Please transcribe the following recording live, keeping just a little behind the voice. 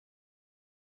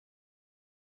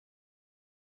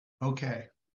Okay.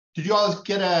 Did you all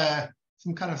get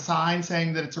some kind of sign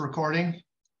saying that it's a recording?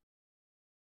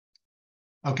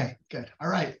 Okay, good. All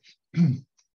right.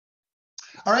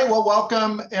 All right, well,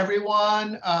 welcome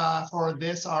everyone for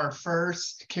this, our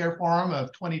first Care Forum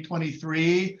of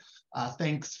 2023.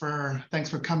 Thanks for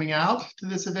coming out to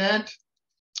this event.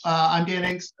 I'm Dan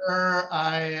Inkster.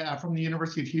 I'm from the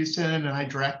University of Houston, and I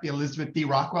direct the Elizabeth B.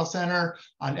 Rockwell Center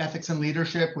on Ethics and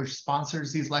Leadership, which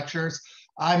sponsors these lectures.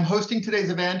 I'm hosting today's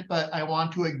event, but I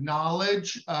want to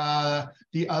acknowledge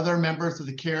the other members of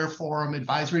the Care Forum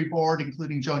Advisory Board,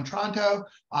 including Joan Tronto,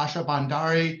 Asha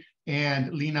Bandari,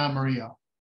 and Lina Murillo.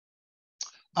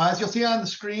 As you'll see on the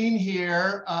screen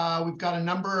here, we've got a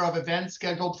number of events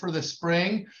scheduled for the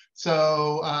spring.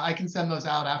 So I can send those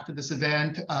out after this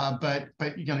event, but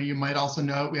you might also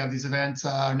note we have these events.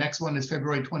 Our next one is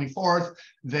February 24th,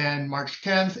 then March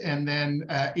 10th, and then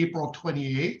April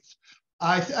 28th.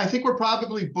 I think we're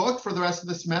probably booked for the rest of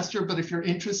the semester, but if you're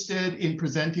interested in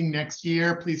presenting next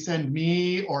year, please send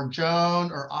me or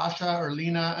Joan or Asha or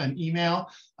Lina an email.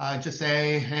 Just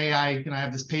say, hey, I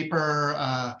have this paper.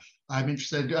 I'm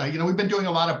interested. We've been doing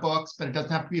a lot of books, but it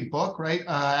doesn't have to be a book, right?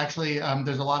 Actually,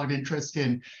 there's a lot of interest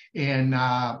in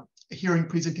hearing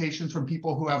presentations from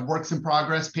people who have works in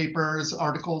progress, papers,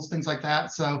 articles, things like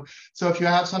that. So if you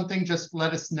have something, just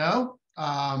let us know.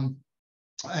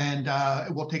 And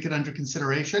we'll take it under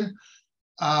consideration.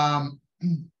 I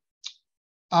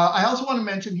also want to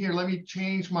mention here, let me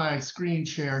change my screen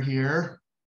share here.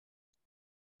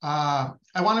 I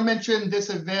want to mention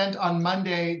this event on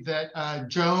Monday that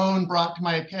Joan brought to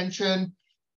my attention.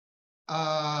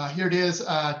 Here it is,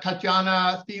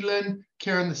 Tatiana Thielen,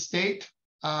 Care in the State.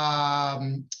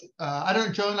 Joan, I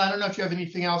don't know if you have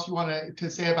anything else you want to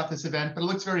say about this event, but it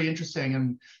looks very interesting.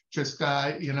 And just,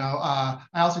 I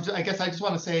guess I just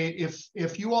want to say,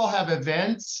 if you all have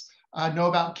events, know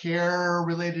about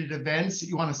care-related events that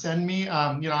you want to send me,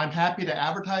 I'm happy to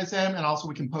advertise them, and also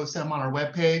we can post them on our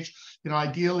webpage.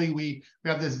 Ideally, we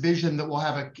have this vision that we'll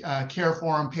have a Care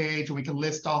Forum page, and we can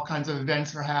list all kinds of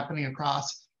events that are happening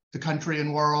across the country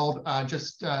and world,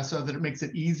 just so that it makes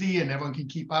it easy and everyone can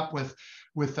keep up with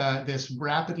this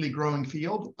rapidly growing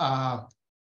field. So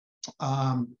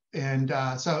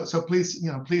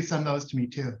please send those to me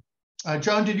too.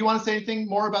 Joan, did you want to say anything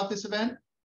more about this event?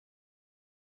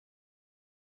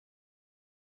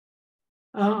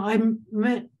 I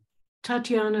met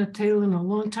Tatiana Thielen a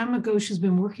long time ago. She's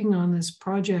been working on this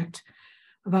project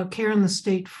about care in the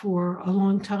state for a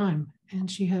long time. And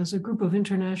she has a group of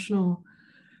international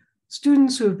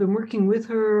students who have been working with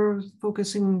her,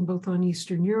 focusing both on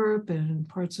Eastern Europe and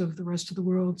parts of the rest of the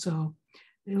world. So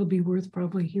it'll be worth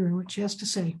probably hearing what she has to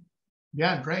say.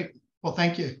 Yeah, great. Well,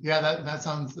 thank you. Yeah, that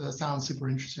sounds super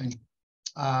interesting.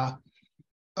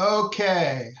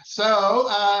 Okay,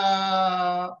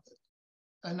 so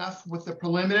enough with the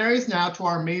preliminaries. Now to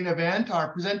our main event.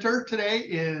 Our presenter today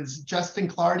is Justin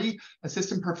Clardy,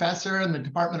 assistant professor in the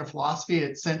Department of Philosophy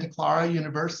at Santa Clara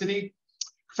University.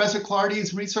 Professor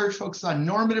Clardy's research focuses on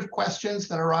normative questions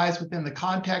that arise within the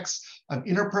context of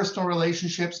interpersonal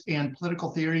relationships and political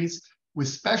theories, with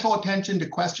special attention to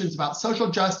questions about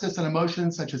social justice and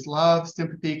emotions such as love,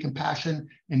 sympathy, compassion,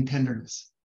 and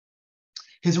tenderness.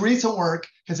 His recent work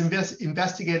has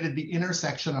investigated the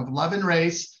intersection of love and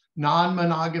race,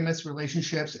 non-monogamous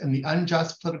relationships, and the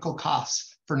unjust political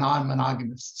costs for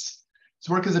non-monogamists. His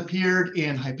work has appeared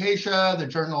in Hypatia, the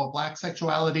Journal of Black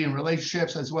Sexuality and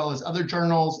Relationships, as well as other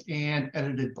journals and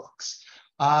edited books.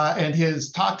 And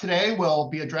his talk today will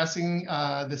be addressing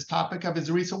this topic of his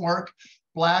recent work,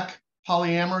 Black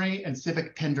Polyamory and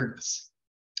Civic Tenderness.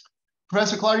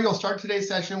 Professor Clardy will start today's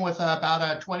session with about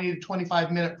a 20 to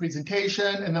 25-minute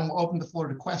presentation, and then we'll open the floor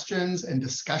to questions and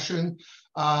discussion.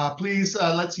 Please,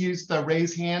 let's use the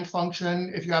raise hand function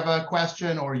if you have a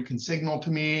question, or you can signal to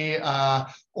me,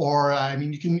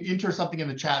 you can enter something in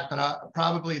the chat, but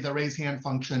probably the raise hand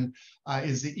function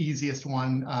is the easiest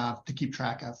one to keep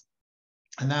track of.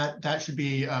 And that should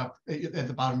be at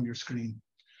the bottom of your screen.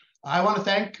 I want to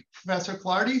thank Professor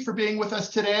Clardy for being with us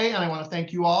today, and I want to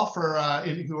thank you all who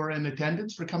are in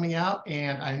attendance for coming out,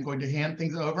 and I'm going to hand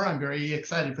things over. I'm very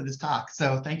excited for this talk,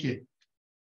 so thank you.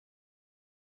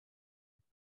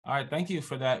 All right, thank you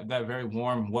for that very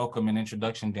warm welcome and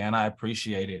introduction, Dan. I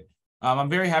appreciate it. I'm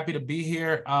very happy to be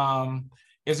here.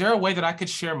 Is there a way that I could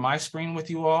share my screen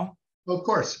with you all? Well, of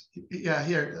course. Yeah,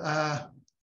 here.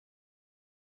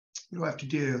 What do I have to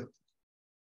do?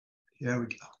 Here we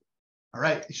go. All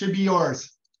right, it should be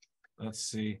yours. Let's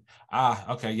see.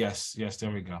 Okay, yes, there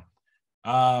we go.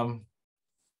 Oh,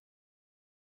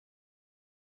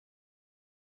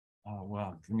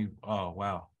 well, oh,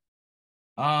 wow.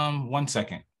 1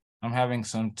 second. I'm having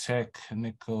some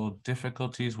technical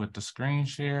difficulties with the screen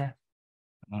share.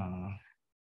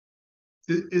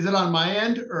 Is it on my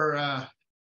end or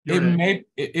it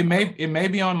may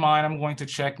be on mine. I'm going to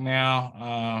check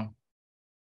now.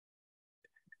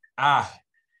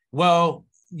 Well,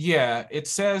 yeah, it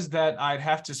says that I'd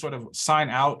have to sort of sign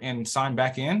out and sign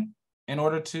back in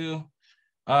order to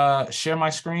share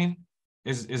my screen.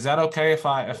 Is that okay if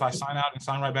I sign out and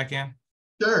sign right back in?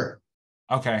 Sure.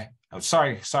 Okay. I'm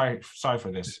sorry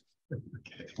for this.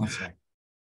 Okay. One sec.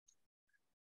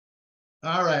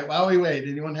 All right, while we wait,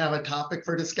 anyone have a topic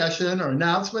for discussion or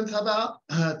announcements about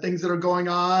things that are going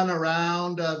on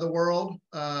around the world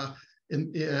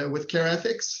with care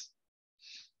ethics?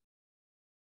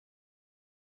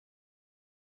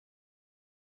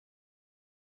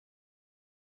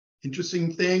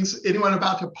 Interesting things. Anyone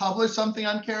about to publish something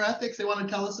on care ethics they want to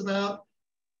tell us about?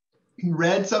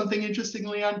 Read something interesting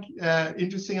on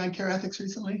care ethics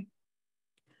recently?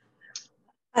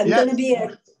 I'm going to be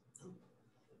a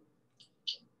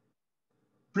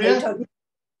Priya?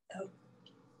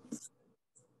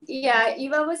 Yeah,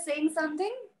 Eva was saying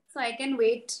something, so I can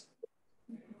wait.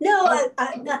 No,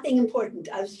 nothing important.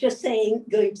 I was just going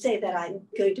to say that I'm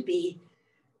going to be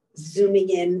zooming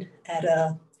in at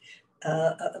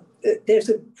there's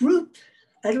a group,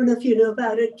 I don't know if you know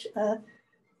about it,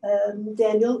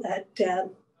 Daniel,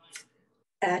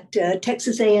 at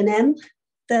Texas A&M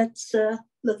that's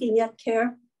looking at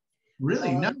care.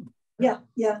 Really? No.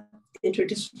 Yeah,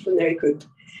 interdisciplinary group.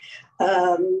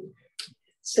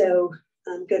 So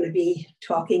I'm going to be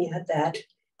talking at that,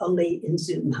 only in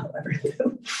Zoom, however.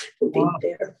 We'll be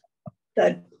there.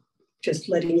 But just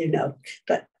letting you know.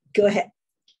 But go ahead.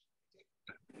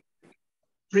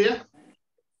 Priya?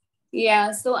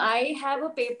 Yeah, so I have a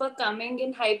paper coming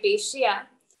in Hypatia.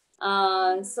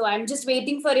 So I'm just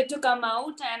waiting for it to come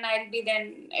out, and I'll be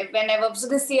then whenever. So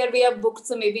this year we are booked,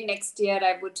 so maybe next year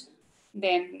I would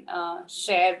then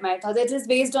share my thoughts. It is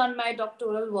based on my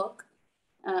doctoral work.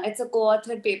 It's a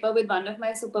co-authored paper with one of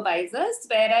my supervisors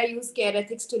where I use care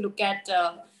ethics to look at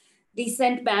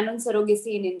recent ban on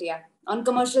surrogacy in India, on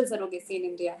commercial surrogacy in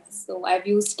India. So I've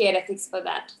used care ethics for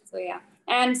that. So yeah,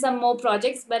 and some more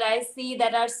projects, but I see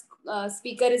that our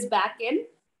speaker is back in.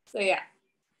 So yeah.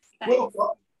 Well,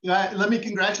 let me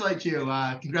congratulate you.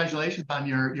 Congratulations on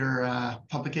your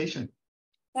publication.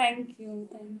 Thank you.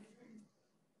 Thank you.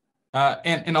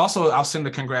 And also I'll send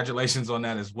the congratulations on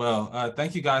that as well.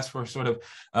 Thank you guys for sort of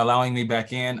allowing me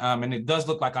back in. And it does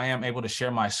look like I am able to share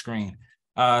my screen.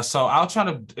 So I'll try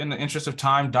to, in the interest of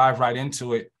time, dive right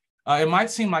into it. It might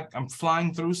seem like I'm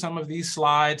flying through some of these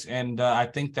slides, and I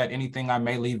think that anything I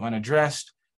may leave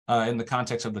unaddressed in the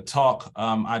context of the talk,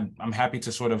 I'm happy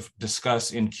to sort of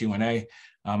discuss in Q&A,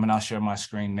 and I'll share my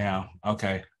screen now.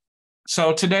 Okay.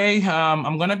 So today,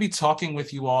 I'm going to be talking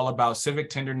with you all about civic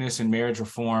tenderness and marriage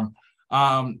reform.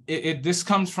 This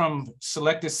comes from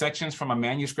selected sections from a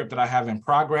manuscript that I have in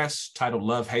progress titled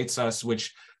Love Hates Us,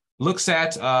 which looks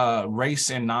at race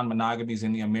and non-monogamities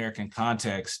in the American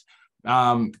context.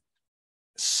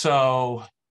 So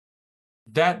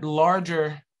that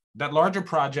larger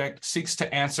project seeks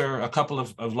to answer a couple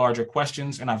of larger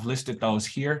questions, and I've listed those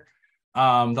here.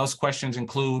 Those questions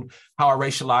include how are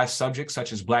racialized subjects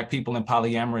such as Black people in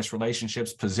polyamorous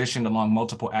relationships positioned along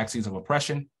multiple axes of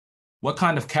oppression? What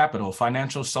kind of capital,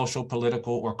 financial, social,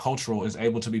 political, or cultural, is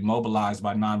able to be mobilized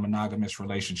by non-monogamous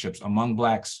relationships among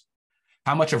Blacks?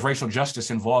 How much of racial justice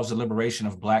involves the liberation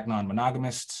of Black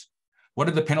non-monogamists? What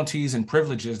are the penalties and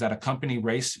privileges that accompany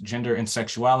race, gender, and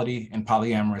sexuality in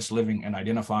polyamorous living and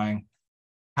identifying?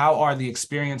 How are the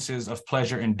experiences of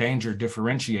pleasure and danger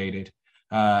differentiated,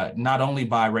 not only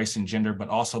by race and gender, but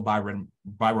also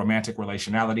by romantic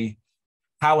relationality?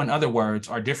 How, in other words,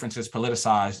 are differences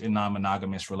politicized in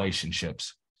non-monogamous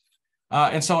relationships?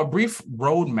 And so a brief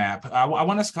roadmap, I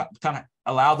want to kind of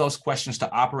allow those questions to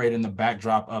operate in the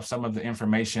backdrop of some of the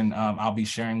information I'll be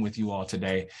sharing with you all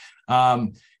today.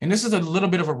 And this is a little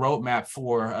bit of a roadmap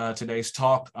for today's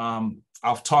talk.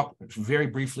 I'll talk very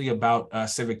briefly about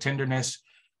civic tenderness,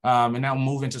 and now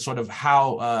move into sort of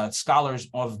how scholars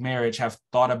of marriage have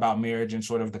thought about marriage in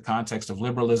sort of the context of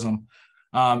liberalism.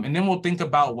 And then we'll think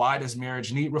about why does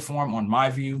marriage need reform, on my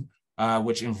view,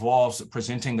 which involves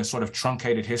presenting the sort of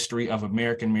truncated history of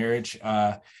American marriage.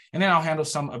 And then I'll handle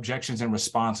some objections and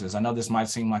responses. I know this might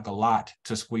seem like a lot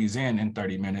to squeeze in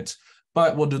 30 minutes,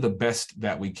 but we'll do the best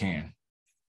that we can.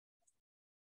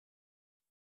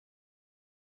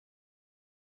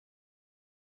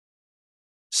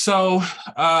 So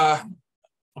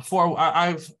for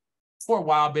a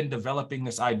while been developing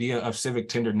this idea of civic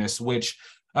tenderness, which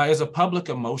is a public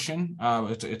emotion.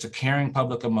 It's a caring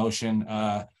public emotion.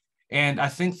 And I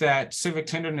think that civic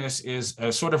tenderness is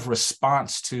a sort of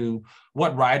response to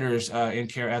what writers in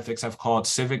care ethics have called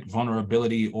civic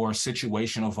vulnerability or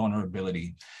situational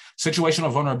vulnerability.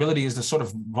 Situational vulnerability is the sort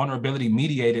of vulnerability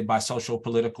mediated by social,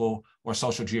 political, or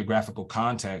social geographical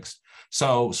context.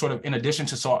 So sort of in addition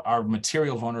to our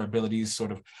material vulnerabilities,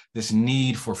 sort of this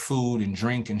need for food and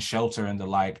drink and shelter and the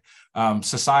like,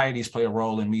 societies play a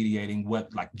role in mediating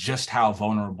just how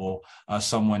vulnerable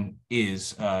someone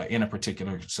is in a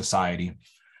particular society.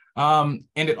 And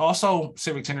it also,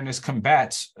 civic tenderness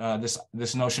combats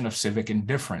this notion of civic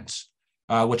indifference,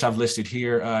 which I've listed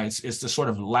here. It's the sort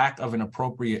of lack of an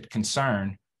appropriate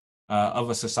concern of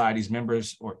a society's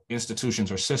members or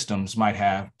institutions or systems might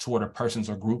have toward a person's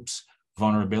or group's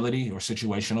vulnerability or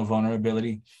situational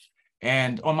vulnerability.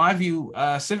 And on my view,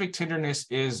 civic tenderness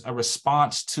is a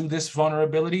response to this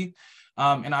vulnerability.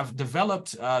 And I've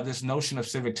developed this notion of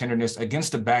civic tenderness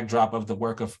against the backdrop of the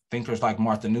work of thinkers like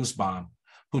Martha Nussbaum,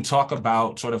 who talk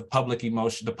about sort of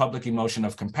the public emotion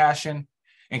of compassion,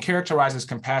 and characterizes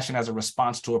compassion as a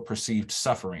response to a perceived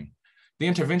suffering. The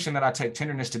intervention that I take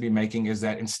tenderness to be making is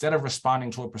that instead of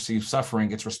responding to a perceived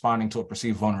suffering, it's responding to a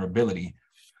perceived vulnerability.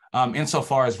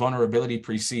 Insofar as vulnerability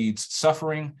precedes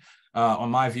suffering, on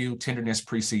my view, tenderness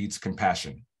precedes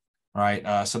compassion,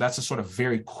 right? So that's a sort of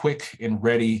very quick and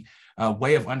ready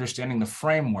way of understanding the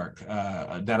framework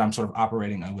that I'm sort of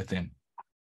operating within.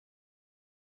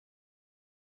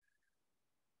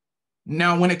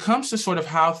 Now, when it comes to sort of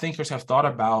how thinkers have thought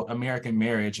about American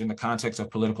marriage in the context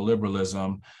of political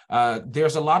liberalism,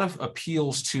 there's a lot of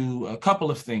appeals to a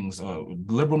couple of things,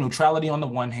 liberal neutrality on the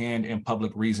one hand and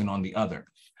public reason on the other.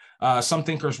 Some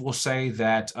thinkers will say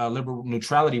that liberal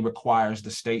neutrality requires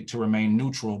the state to remain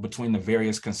neutral between the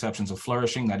various conceptions of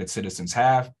flourishing that its citizens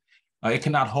have. It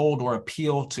cannot hold or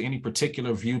appeal to any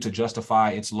particular view to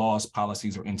justify its laws,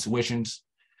 policies, or institutions.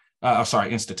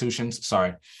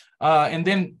 And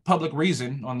then public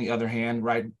reason, on the other hand,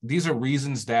 right? These are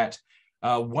reasons that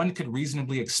one could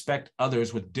reasonably expect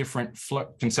others with different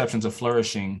conceptions of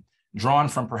flourishing, drawn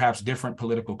from perhaps different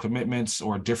political commitments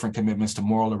or different commitments to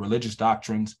moral or religious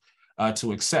doctrines,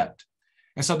 to accept.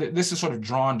 And so this is sort of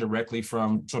drawn directly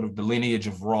from sort of the lineage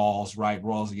of Rawls, right?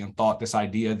 Rawlsian thought, this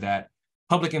idea that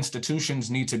public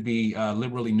institutions need to be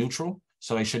liberally neutral.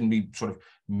 So they shouldn't be sort of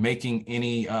making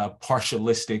any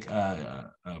partialistic,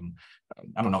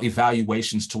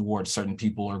 evaluations towards certain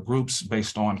people or groups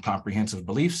based on comprehensive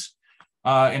beliefs.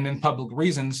 And then public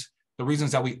reasons, the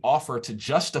reasons that we offer to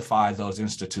justify those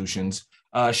institutions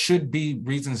should be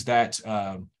reasons that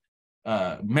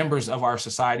members of our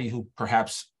society who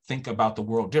perhaps think about the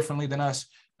world differently than us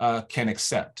can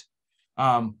accept.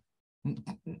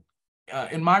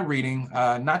 In my reading,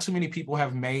 not too many people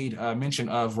have made mention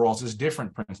of Rawls's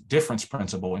difference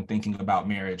principle in thinking about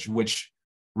marriage, which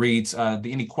reads,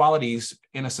 the inequalities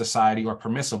in a society are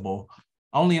permissible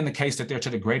only in the case that they're to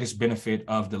the greatest benefit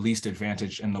of the least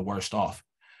advantaged and the worst off.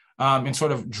 And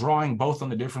sort of drawing both on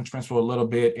the difference principle a little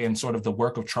bit and sort of the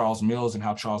work of Charles Mills and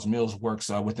how Charles Mills works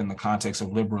within the context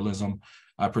of liberalism,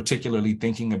 particularly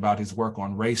thinking about his work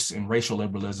on race and racial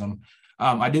liberalism.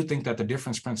 I do think that the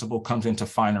difference principle comes into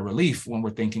finer relief when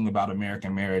we're thinking about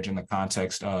American marriage in the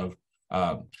context of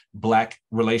Black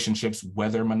relationships,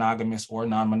 whether monogamous or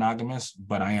non-monogamous,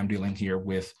 but I am dealing here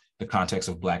with the context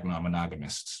of Black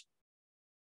non-monogamists.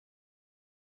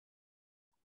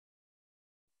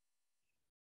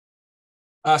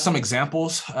 Some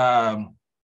examples,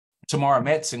 Tamara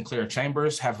Metz and Claire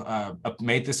Chambers have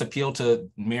made this appeal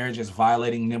to marriage as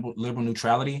violating liberal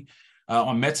neutrality.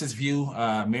 On Metz's view,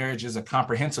 marriage is a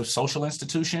comprehensive social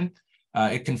institution.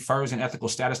 It confers an ethical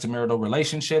status to marital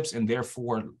relationships, and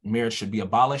therefore marriage should be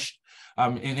abolished.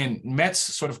 And Metz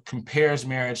sort of compares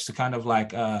marriage to kind of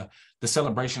like the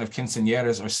celebration of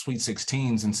quinceañeras or sweet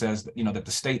 16s, and says that, that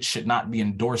the state should not be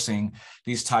endorsing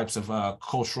these types of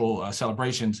cultural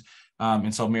celebrations.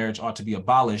 And so marriage ought to be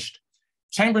abolished.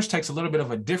 Chambers takes a little bit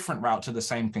of a different route to the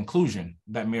same conclusion,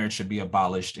 that marriage should be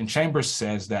abolished. And Chambers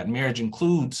says that marriage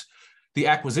includes the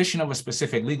acquisition of a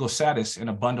specific legal status and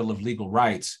a bundle of legal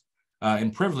rights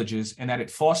and privileges, and that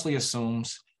it falsely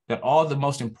assumes that all the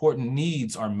most important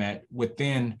needs are met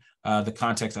within the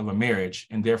context of a marriage,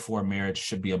 and therefore marriage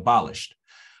should be abolished.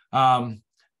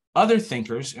 Other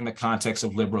thinkers in the context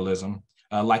of liberalism,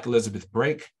 like Elizabeth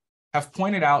Brake, have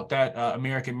pointed out that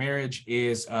American marriage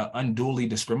is unduly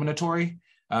discriminatory.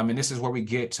 And this is where we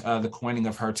get the coining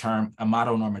of her term,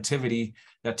 amatonormativity,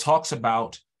 that talks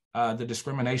about the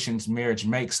discriminations marriage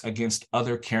makes against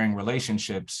other caring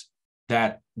relationships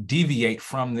that deviate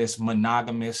from this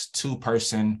monogamous,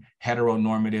 two-person,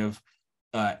 heteronormative,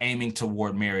 aiming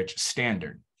toward marriage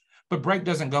standard. But Brake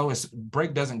doesn't go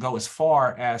as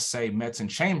far as, say, Metz and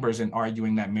Chambers in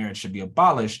arguing that marriage should be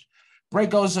abolished. Brake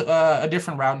goes a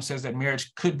different route and says that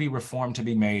marriage could be reformed to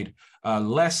be made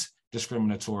less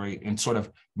discriminatory and sort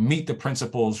of meet the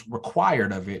principles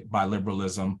required of it by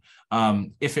liberalism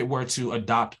if it were to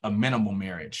adopt a minimal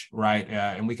marriage, right?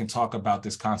 And we can talk about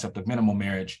this concept of minimal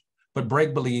marriage. But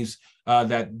Brake believes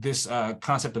that this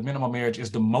concept of minimal marriage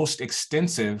is the most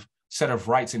extensive set of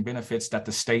rights and benefits that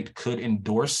the state could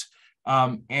endorse.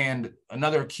 And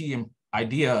another key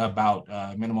idea about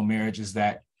minimal marriage is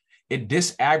that it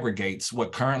disaggregates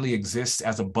what currently exists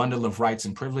as a bundle of rights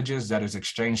and privileges that is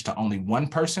exchanged to only one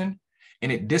person.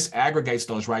 And it disaggregates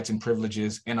those rights and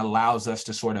privileges and allows us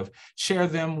to sort of share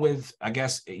them with, I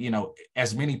guess,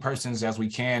 as many persons as we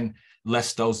can,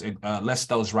 lest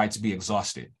those rights be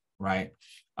exhausted, right?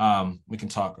 We can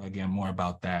talk again more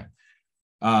about that.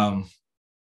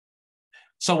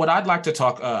 So what I'd like to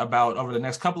talk about over the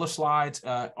next couple of slides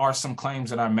are some claims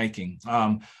that I'm making.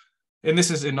 And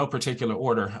this is in no particular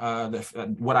order.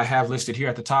 What I have listed here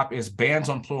at the top is bans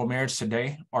on plural marriage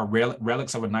today are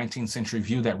relics of a 19th century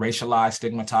view that racialized,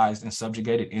 stigmatized, and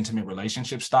subjugated intimate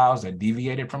relationship styles that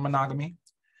deviated from monogamy.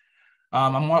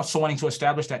 I'm also wanting to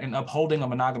establish that in upholding a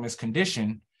monogamous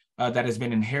condition that has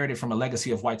been inherited from a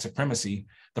legacy of white supremacy,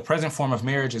 the present form of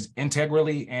marriage is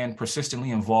integrally and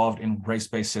persistently involved in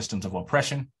race-based systems of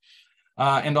oppression.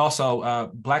 And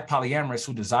also, Black polyamorists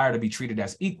who desire to be treated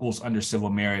as equals under civil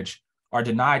marriage are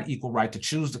denied equal right to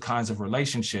choose the kinds of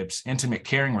relationships, intimate,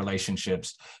 caring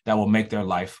relationships that will make their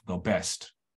life go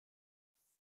best.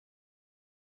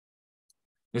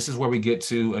 This is where we get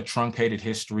to a truncated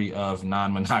history of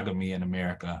non-monogamy in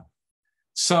America.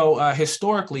 So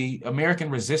historically, American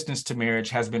resistance to marriage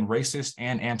has been racist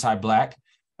and anti-Black.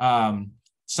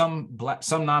 Some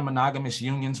non-monogamous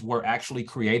unions were actually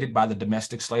created by the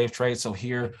domestic slave trade. So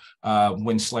here,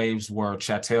 when slaves were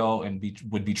chattel and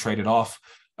would be traded off,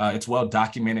 it's well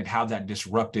documented how that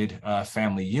disrupted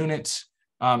family units.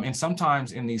 And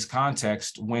sometimes in these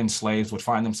contexts, when slaves would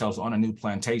find themselves on a new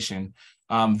plantation,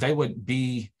 they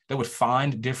would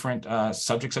find different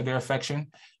subjects of their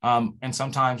affection. And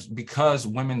sometimes because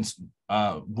women's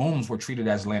wombs were treated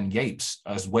as land yapes,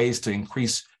 as ways to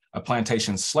increase a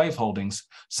plantation's slave holdings,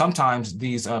 sometimes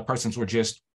these persons were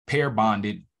just pair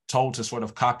bonded, told to sort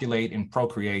of copulate and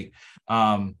procreate,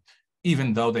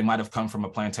 even though they might have come from a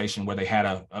plantation where they had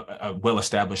a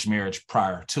well-established marriage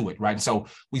prior to it, right? And so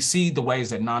we see the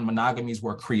ways that non-monogamies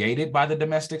were created by the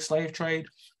domestic slave trade.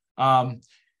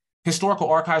 Historical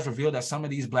archives reveal that some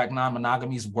of these Black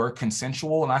non-monogamies were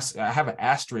consensual. And I have an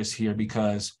asterisk here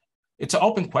because it's an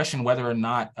open question whether or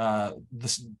not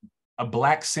a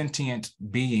Black sentient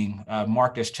being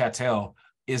marked as chattel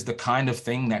is the kind of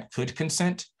thing that could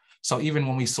consent. So even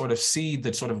when we sort of see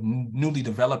the sort of newly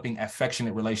developing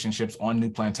affectionate relationships on new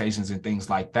plantations and things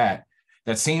like that,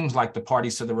 that seems like the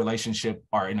parties to the relationship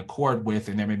are in accord with,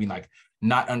 and they're maybe like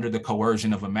not under the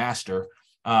coercion of a master.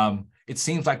 It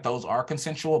seems like those are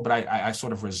consensual, but I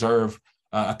sort of reserve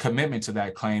a commitment to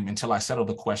that claim until I settle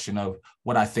the question of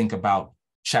what I think about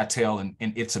chattel and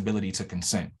its ability to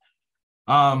consent.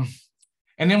 And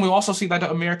then we also see that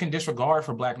the American disregard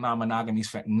for Black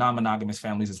non-monogamous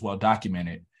families is well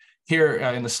documented. Here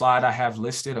in the slide, I have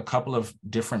listed a couple of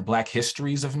different Black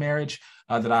histories of marriage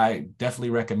that I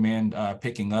definitely recommend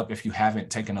picking up if you haven't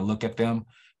taken a look at them.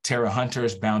 Tara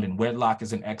Hunter's Bound in Wedlock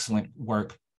is an excellent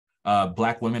work.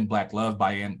 Black Women, Black Love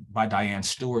by Diane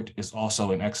Stewart is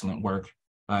also an excellent work.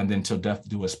 And then Till Death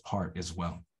Do Us Part as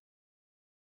well.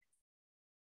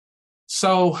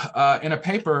 So in a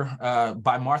paper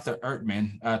by Martha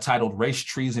Ertman titled Race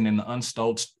Treason in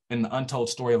the Untold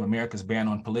Story of America's Ban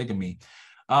on Polygamy,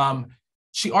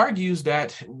 she argues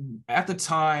that at the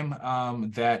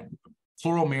time that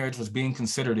plural marriage was being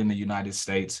considered in the United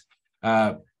States,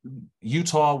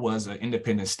 Utah was an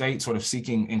independent state sort of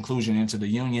seeking inclusion into the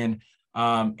Union.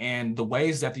 And the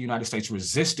ways that the United States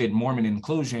resisted Mormon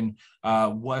inclusion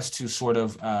was to sort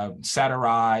of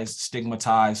satirize,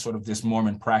 stigmatize sort of this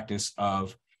Mormon practice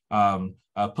of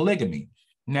polygamy.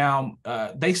 Now,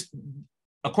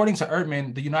 according to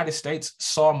Erdman, the United States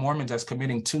saw Mormons as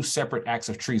committing two separate acts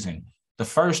of treason. The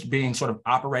first being sort of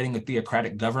operating a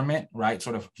theocratic government, right?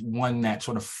 Sort of one that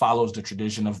sort of follows the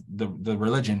tradition of the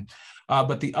religion.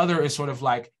 But the other is sort of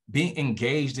like being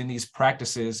engaged in these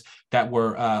practices that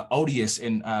were odious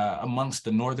in amongst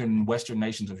the northern and western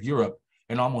nations of Europe,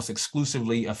 and almost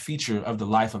exclusively a feature of the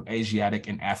life of Asiatic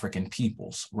and African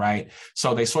peoples, right?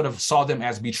 So they sort of saw them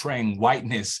as betraying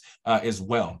whiteness as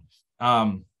well.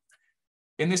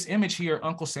 In this image here,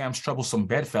 Uncle Sam's Troublesome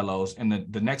Bedfellows, and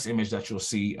the next image that you'll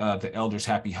see, The Elder's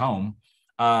Happy Home,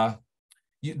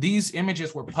 These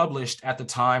images were published at the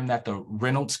time that the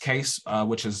Reynolds case,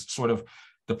 which is sort of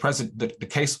the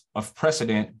case of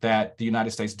precedent that the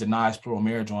United States denies plural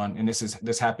marriage on, and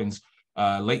this happens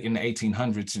late in the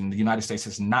 1800s, and the United States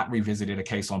has not revisited a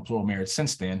case on plural marriage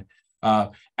since then.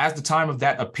 At the time of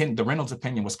that opinion, the Reynolds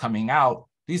opinion was coming out,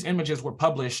 these images were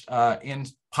published in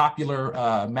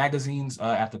popular magazines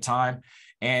at the time,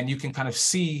 and you can kind of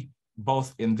see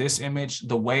both in this image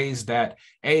the ways that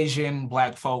Asian,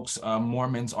 Black folks,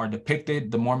 Mormons are depicted.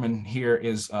 The Mormon here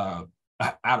is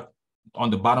out on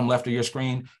the bottom left of your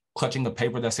screen, clutching a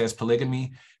paper that says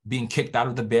polygamy, being kicked out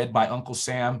of the bed by Uncle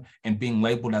Sam, and being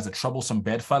labeled as a troublesome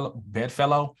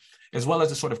bedfellow, as well as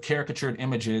the sort of caricatured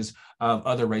images of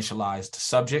other racialized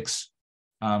subjects.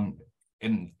 And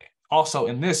also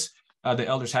in this, the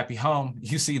Elder's Happy Home,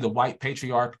 you see the white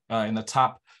patriarch in the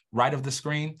top right of the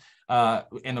screen,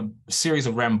 in a series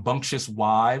of rambunctious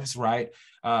wives, right?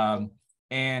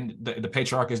 And the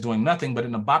patriarch is doing nothing, but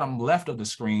in the bottom left of the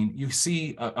screen, you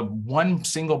see a one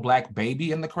single Black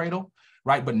baby in the cradle,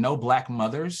 right? But no Black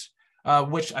mothers,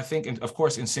 which I think, of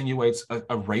course, insinuates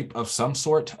a rape of some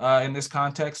sort in this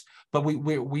context. But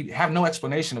we have no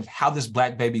explanation of how this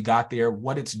Black baby got there,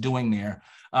 what it's doing there.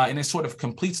 And it sort of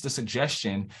completes the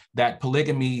suggestion that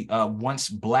polygamy, once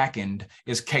blackened,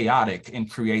 is chaotic and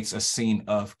creates a scene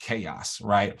of chaos,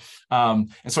 right? And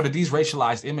sort of these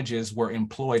racialized images were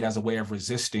employed as a way of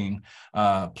resisting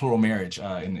plural marriage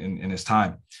in this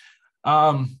time.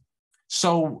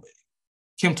 So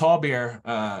Kim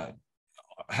Tallbear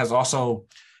has also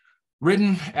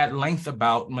written at length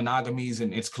about monogamies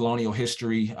and its colonial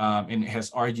history, and has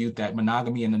argued that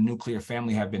monogamy and the nuclear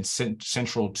family have been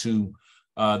central to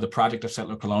the project of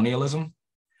settler colonialism.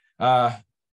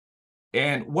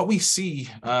 And what we see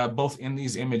both in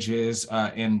these images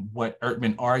and what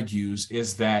Ertman argues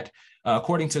is that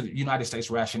according to the United States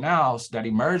rationales that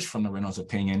emerged from the Reynolds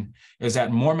opinion, is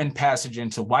that Mormon passage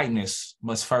into whiteness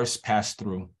must first pass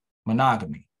through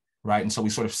monogamy, right? And so we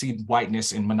sort of see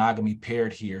whiteness and monogamy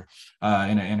paired here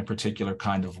in a particular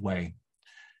kind of way.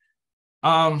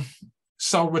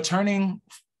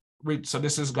 So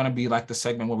this is going to be like the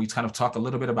segment where we kind of talk a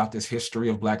little bit about this history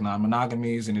of Black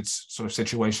non-monogamies and its sort of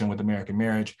situation with American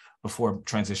marriage before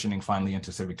transitioning finally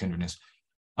into civic tenderness.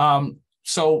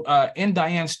 In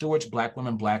Diane Stewart's Black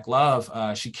Women, Black Love,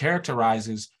 she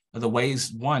characterizes the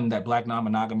ways, one, that Black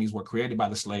non-monogamies were created by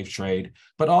the slave trade,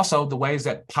 but also the ways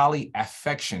that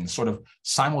polyaffections, sort of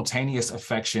simultaneous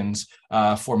affections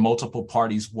for multiple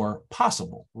parties were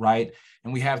possible, right?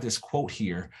 And we have this quote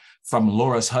here from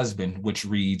Laura's husband, which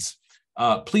reads,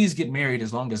 "Please get married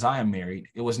as long as I am married.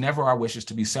 It was never our wishes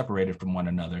to be separated from one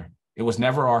another. It was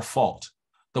never our fault.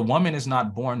 The woman is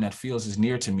not born that feels as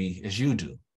near to me as you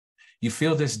do. You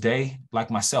feel this day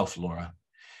like myself, Laura.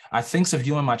 I thinks of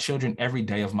you and my children every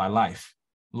day of my life.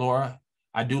 Laura,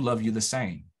 I do love you the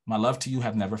same. My love to you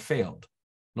have never failed.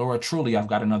 Laura, truly, I've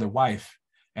got another wife,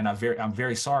 and I'm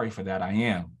very sorry for that. I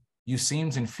am. You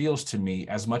seems and feels to me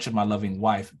as much of my loving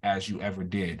wife as you ever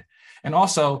did." And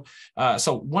also,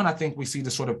 so one, I think we see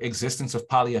the sort of existence of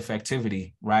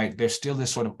polyaffectivity, right? There's still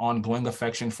this sort of ongoing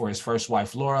affection for his first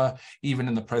wife, Laura, even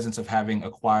in the presence of having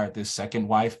acquired this second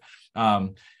wife.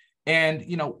 And,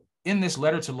 you know, in this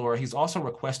letter to Laura, he's also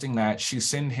requesting that she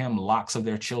send him locks of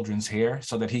their children's hair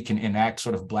so that he can enact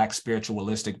sort of Black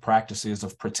spiritualistic practices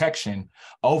of protection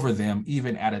over them,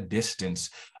 even at a distance,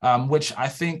 which I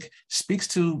think speaks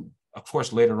to, of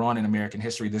course, later on in American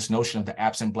history, this notion of the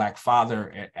absent Black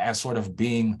father as sort of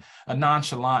being a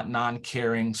nonchalant,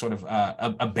 non-caring sort of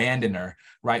abandoner,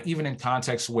 right? Even in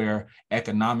contexts where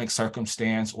economic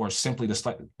circumstance or simply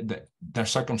the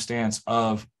circumstance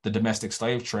of the domestic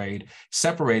slave trade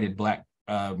separated Black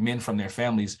men from their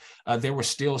families, there was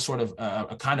still sort of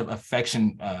a kind of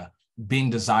affection being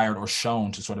desired or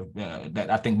shown to sort of, that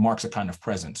I think marks a kind of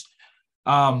presence.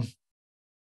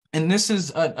 And this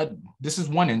is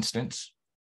one instance.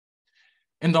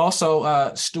 And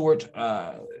also Stewart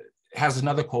has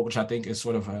another quote, which I think is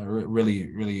sort of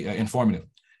really informative.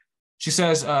 She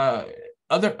says,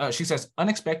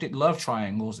 unexpected love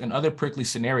triangles and other prickly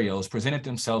scenarios presented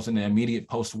themselves in the immediate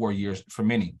post-war years for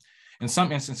many. In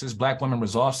some instances, Black women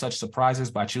resolved such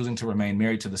surprises by choosing to remain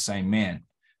married to the same man,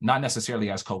 not necessarily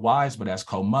as co-wives, but as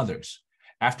co-mothers.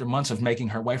 After months of making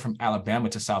her way from Alabama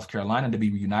to South Carolina to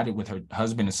be reunited with her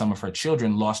husband and some of her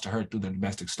children lost to her through the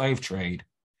domestic slave trade,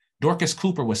 Dorcas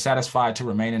Cooper was satisfied to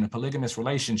remain in a polygamous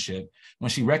relationship when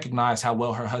she recognized how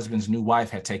well her husband's new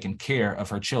wife had taken care of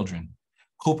her children.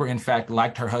 Cooper, in fact,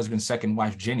 liked her husband's second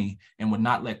wife, Jenny, and would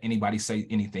not let anybody say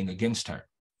anything against her.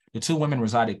 The two women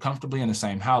resided comfortably in the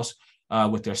same house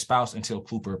with their spouse until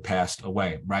Cooper passed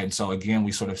away, right? And so again,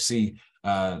 we sort of see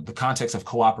the context of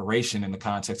cooperation in the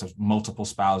context of multiple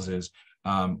spouses,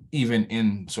 even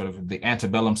in sort of the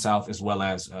antebellum South, as well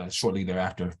as shortly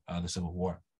thereafter, the Civil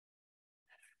War.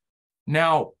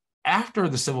 Now, after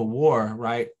the Civil War,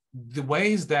 right, the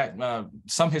ways that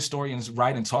some historians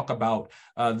write and talk about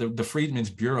the Freedmen's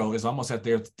Bureau is almost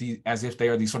as if they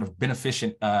are these sort of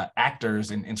beneficent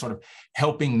actors in sort of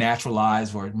helping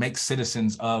naturalize or make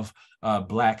citizens of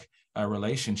Black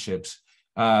relationships.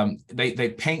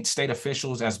 They paint state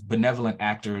officials as benevolent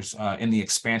actors in the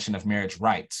expansion of marriage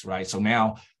rights, right? So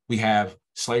now we have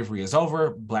slavery is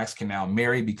over, Blacks can now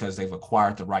marry because they've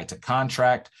acquired the right to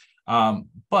contract.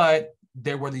 But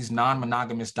there were these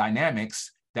non-monogamous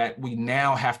dynamics that we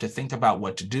now have to think about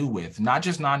what to do with, not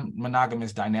just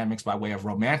non-monogamous dynamics by way of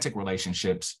romantic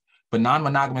relationships, but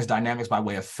non-monogamous dynamics by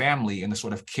way of family and the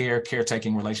sort of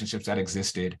caretaking relationships that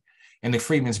existed. And the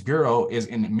Freedmen's Bureau is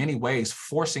in many ways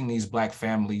forcing these Black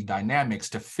family dynamics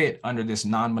to fit under this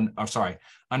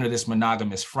under this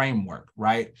monogamous framework,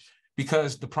 right?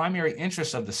 Because the primary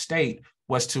interest of the state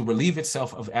was to relieve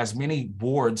itself of as many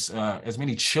wards, as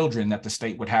many children that the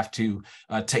state would have to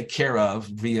take care of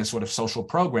via sort of social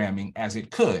programming as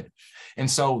it could. And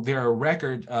so there are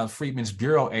record of Freedmen's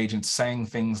Bureau agents saying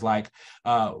things like,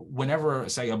 whenever,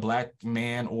 say, a Black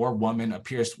man or woman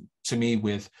appears to me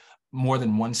with more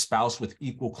than one spouse with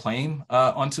equal claim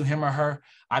onto him or her,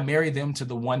 I marry them to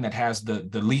the one that has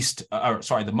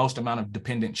the most amount of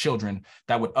dependent children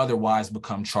that would otherwise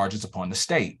become charges upon the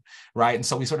state, right? And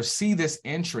so we sort of see this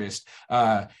interest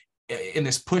in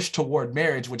this push toward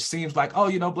marriage, which seems like,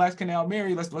 oh, Blacks can now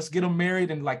marry, let's get them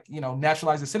married and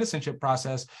naturalize the citizenship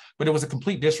process. But it was a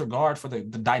complete disregard for the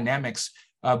dynamics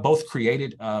both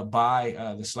created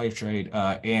by the slave trade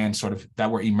and sort of that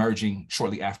were emerging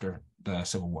shortly after the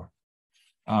Civil War.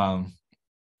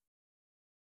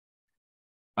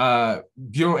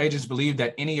 Bureau agents believed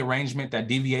that any arrangement that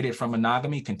deviated from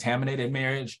monogamy contaminated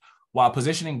marriage, while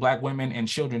positioning Black women and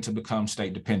children to become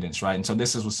state dependents, right? And so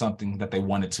this was something that they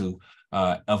wanted to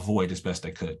avoid as best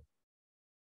they could.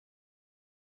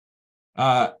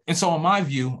 And so in my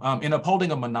view, in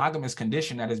upholding a monogamous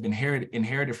condition that has been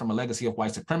inherited from a legacy of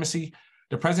white supremacy,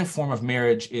 the present form of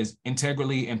marriage is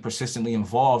integrally and persistently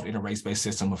involved in a race-based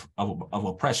system of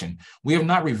oppression. We have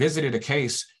not revisited a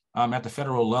case at the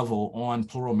federal level on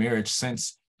plural marriage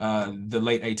since the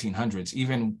late 1800s,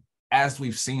 even as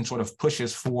we've seen sort of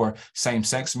pushes for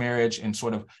same-sex marriage and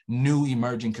sort of new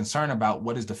emerging concern about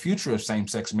what is the future of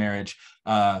same-sex marriage,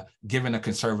 given a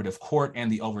conservative court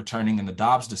and the overturning in the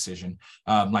Dobbs decision.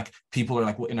 Like people are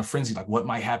like in a frenzy, like what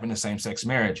might happen to same-sex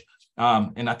marriage?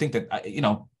 And I think that,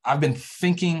 I've been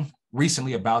thinking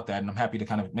recently about that, and I'm happy to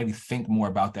kind of maybe think more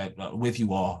about that with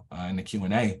you all in the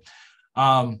Q&A.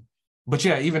 But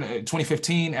yeah, even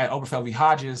 2015 at Obergefell v.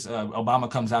 Hodges, Obama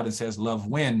comes out and says love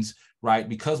wins, right?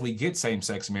 Because we get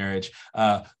same-sex marriage.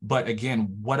 But again,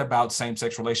 what about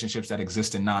same-sex relationships that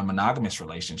exist in non-monogamous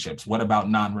relationships? What about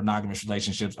non-monogamous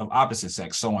relationships of opposite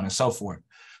sex, so on and so forth?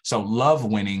 So love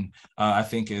winning, I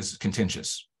think, is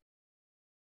contentious.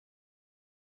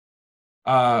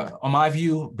 On my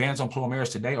view, bans on plural marriage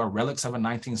today are relics of a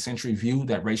 19th century view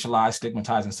that racialized,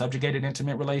 stigmatized, and subjugated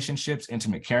intimate relationships,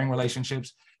 intimate caring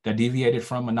relationships that deviated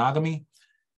from monogamy.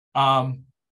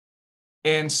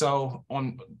 And so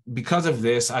because of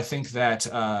this, I think that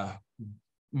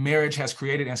marriage has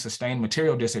created and sustained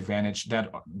material disadvantages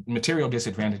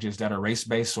that are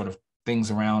race-based, sort of things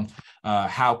around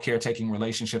how caretaking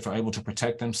relationships are able to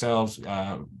protect themselves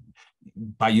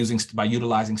by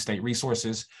utilizing state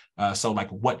resources. So like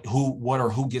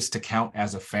who gets to count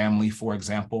as a family, for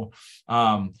example.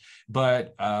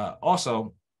 But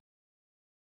also,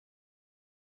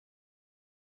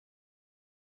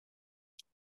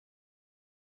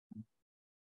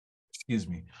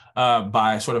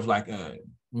 by sort of like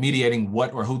mediating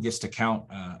what or who gets to count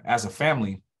as a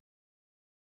family.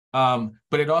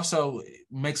 But it also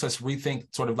makes us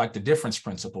rethink sort of like the difference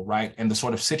principle, right? And the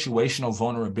sort of situational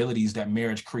vulnerabilities that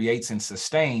marriage creates and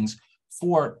sustains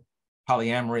for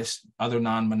polyamorous, other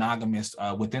non-monogamists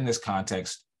within this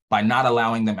context by not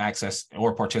allowing them access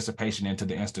or participation into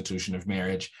the institution of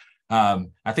marriage.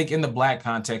 I think in the Black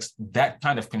context, that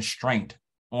kind of constraint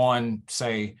on,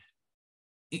 say,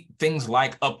 things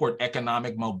like upward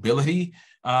economic mobility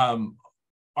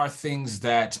are things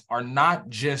that are not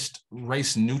just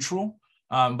race neutral,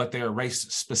 but they're race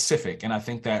specific. And I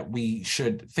think that we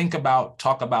should think about,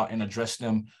 talk about, and address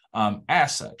them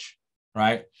as such,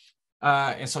 right?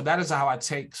 And so that is how I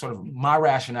take sort of my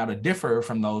rationale to differ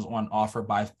from those on offer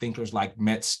by thinkers like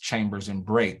Metz, Chambers, and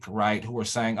Brake, right? Who are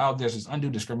saying, oh, there's this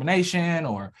undue discrimination,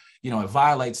 or, it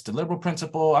violates the liberal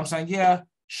principle. I'm saying, yeah,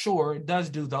 sure, it does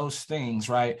do those things,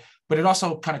 right? But it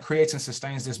also kind of creates and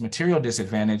sustains this material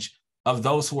disadvantage of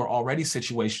those who are already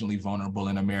situationally vulnerable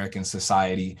in American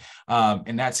society.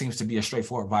 And that seems to be a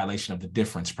straightforward violation of the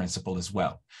difference principle as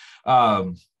well.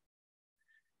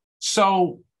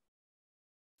 So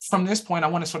from this point, I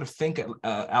want to sort of think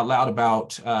out loud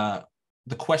about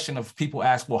the question of people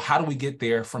ask, well, how do we get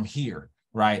there from here,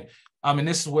 right? And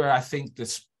this is where I think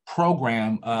this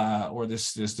program or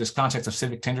this context of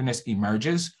civic tenderness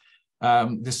emerges.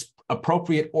 This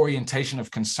appropriate orientation of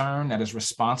concern that is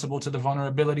responsible to the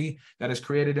vulnerability that is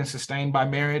created and sustained by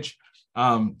marriage,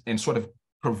 and sort of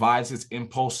provides this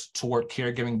impulse toward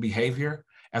caregiving behavior,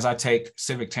 as I take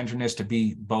civic tenderness to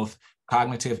be both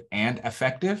cognitive and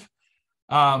affective,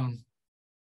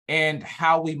 and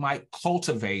how we might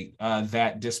cultivate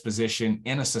that disposition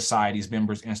in a society's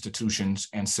members, institutions,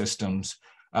 and systems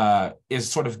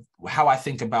is sort of how I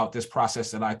think about this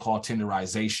process that I call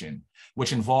tenderization,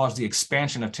 which involves the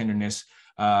expansion of tenderness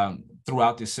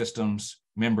throughout the system's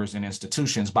members and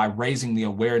institutions by raising the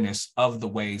awareness of the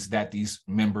ways that these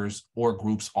members or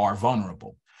groups are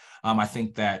vulnerable. I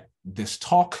think that this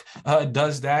talk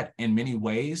does that in many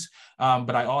ways,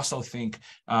 but I also think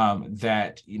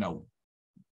that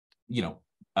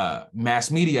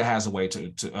mass media has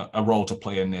a role to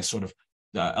play in this, sort of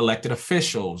elected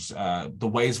officials, the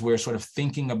ways we're sort of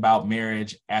thinking about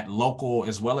marriage at local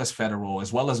as well as federal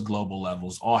as well as global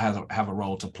levels all have a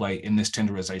role to play in this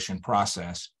tenderization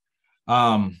process.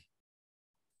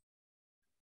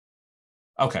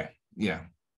 Okay, yeah.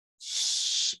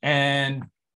 And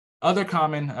other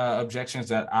common objections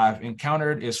that I've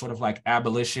encountered is sort of like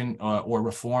abolition or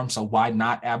reform. So why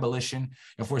not abolition?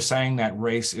 If we're saying that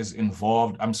race is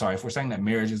involved, if we're saying that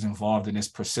marriage is involved in this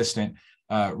persistent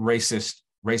racist,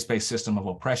 race-based system of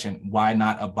oppression, why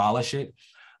not abolish it?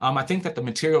 I think that the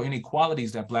material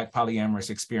inequalities that Black polyamorous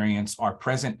experience are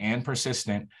present and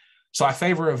persistent. So I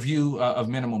favor a view of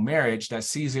minimal marriage that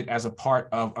sees it as a part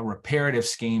of a reparative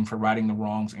scheme for righting the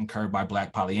wrongs incurred by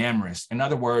Black polyamorous. In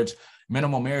other words,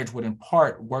 minimal marriage would in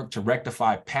part work to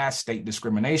rectify past state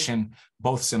discrimination,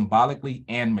 both symbolically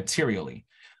and materially.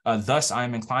 Thus, I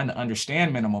am inclined to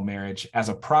understand minimal marriage as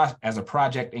a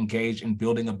project engaged in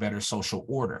building a better social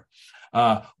order.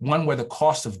 One where the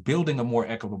cost of building a more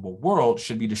equitable world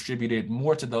should be distributed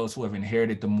more to those who have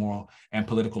inherited the moral and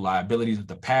political liabilities of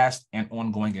the past and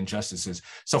ongoing injustices.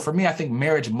 So for me, I think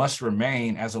marriage must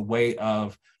remain as a way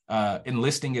of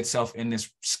enlisting itself in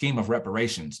this scheme of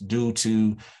reparations due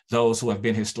to those who have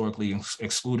been historically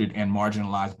excluded and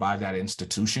marginalized by that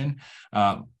institution.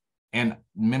 And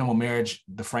minimal marriage,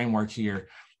 the framework here,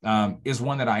 is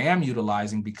one that I am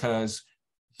utilizing because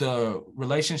the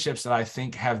relationships that I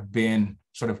think have been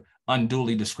sort of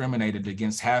unduly discriminated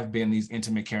against have been these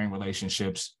intimate caring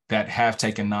relationships that have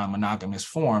taken non-monogamous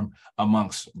form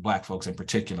amongst Black folks in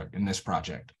particular in this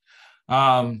project.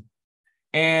 And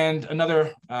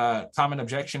another common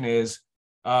objection is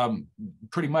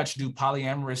pretty much, do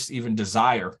polyamorous even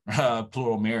desire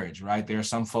plural marriage, right? There are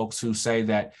some folks who say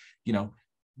that,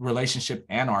 relationship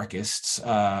anarchists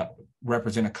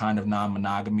represent a kind of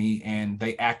non-monogamy, and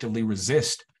they actively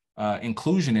resist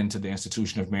inclusion into the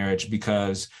institution of marriage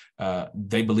because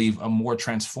they believe a more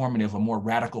transformative, a more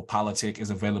radical politic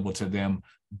is available to them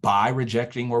by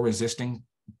rejecting or resisting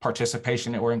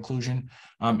participation or inclusion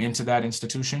into that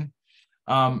institution.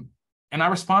 And I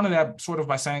respond to that sort of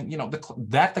by saying,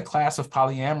 that the class of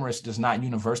polyamorous does not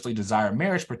universally desire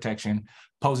marriage protection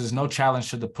poses no challenge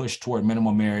to the push toward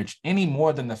minimal marriage any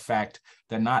more than the fact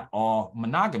that not all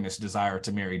monogamous desire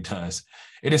to marry does.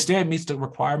 It instead meets the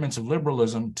requirements of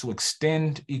liberalism to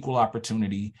extend equal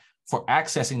opportunity for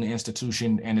accessing the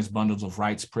institution and its bundles of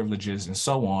rights, privileges, and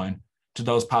so on to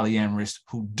those polyamorous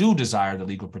who do desire the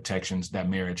legal protections that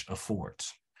marriage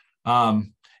affords.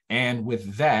 And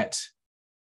with that,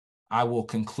 I will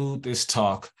conclude this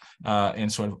talk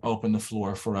and sort of open the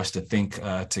floor for us to think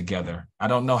together. I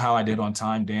don't know how I did on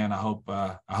time, Dan. I hope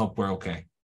we're okay.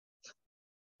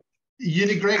 You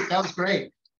did great. That was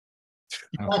great.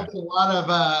 You packed a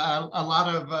lot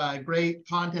of great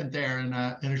content there in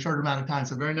a short amount of time.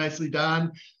 So very nicely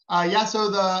done. So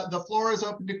the floor is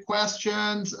open to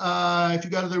questions. If you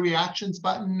go to the reactions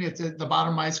button, it's at the bottom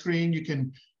of my screen. You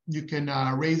can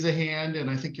raise a hand, and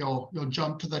I think you'll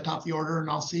jump to the top of the order, and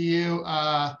I'll see you.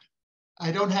 I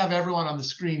don't have everyone on the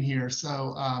screen here,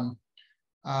 so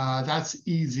that's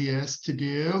easiest to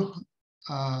do.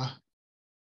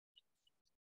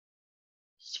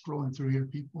 Scrolling through here,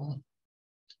 people.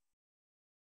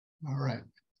 All right.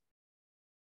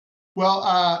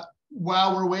 Well,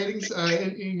 while we're waiting,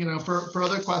 for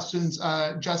other questions,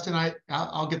 Justin,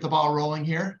 I'll get the ball rolling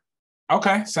here.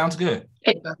 Okay, sounds good.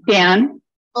 Dan?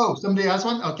 Oh, somebody has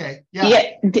one? Okay,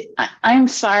 yeah. I'm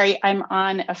sorry, I'm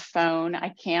on a phone. I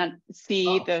can't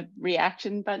see the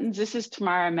reaction buttons. This is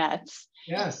Tamara Metz.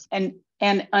 Yes. And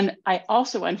I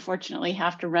also unfortunately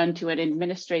have to run to an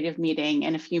administrative meeting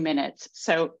in a few minutes.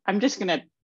 So I'm just gonna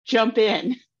jump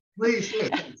in. Please do.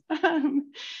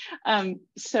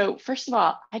 So first of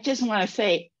all, I just wanna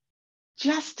say,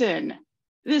 Justin,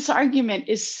 this argument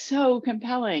is so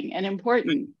compelling and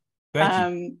important.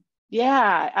 Thank you.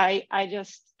 Yeah,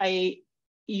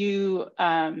 you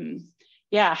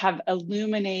have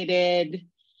illuminated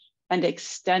and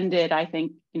extended, I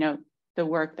think, the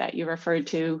work that you referred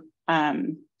to,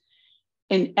 and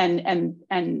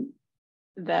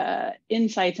the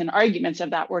insights and arguments of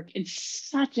that work in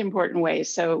such important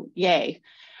ways. So yay.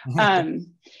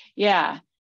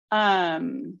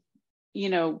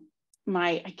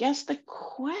 I guess the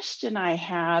question I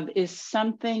have is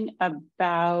something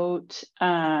about,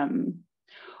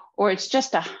 or it's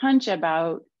just a hunch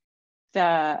about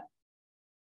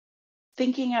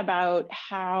thinking about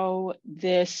how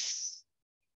this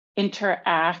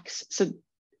interacts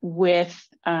with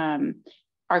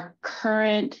our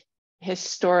current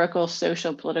historical,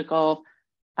 social, political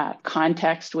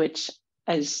context, which,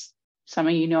 as some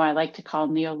of you know, I like to call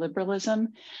neoliberalism.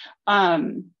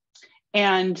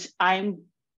 And I'm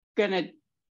going to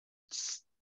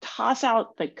toss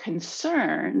out the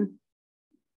concern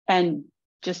and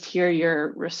just hear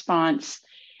your response,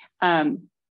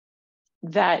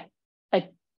 that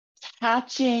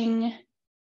attaching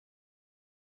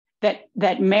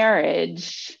that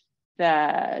marriage,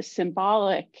 the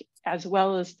symbolic as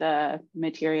well as the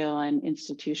material and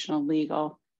institutional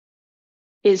legal,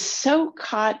 is so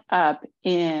caught up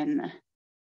in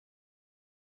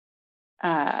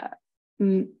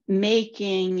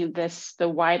making the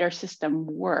wider system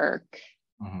work.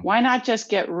 Mm-hmm. Why not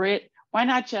just why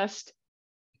not just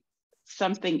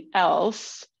something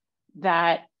else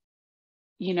that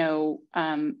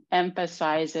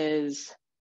emphasizes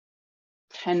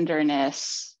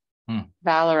tenderness,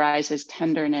 valorizes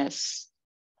tenderness,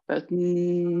 both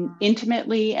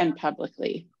intimately and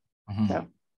publicly. Mm-hmm. So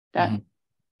that,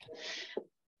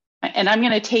 and I'm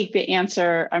going to take the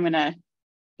answer. I'm going to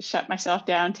shut myself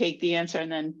down, take the answer,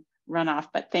 and then run off.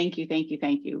 But thank you. Thank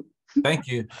you.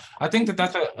 I think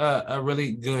that's a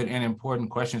really good and important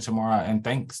question, Tamara, and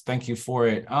thank you for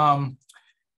it. So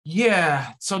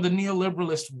the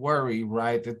neoliberalist worry,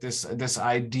 right, that this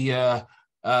idea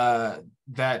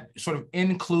that sort of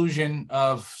inclusion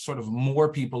of sort of more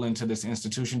people into this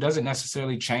institution doesn't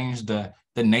necessarily change the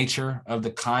nature of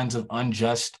the kinds of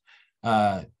unjust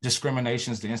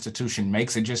discriminations the institution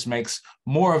makes. It just makes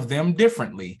more of them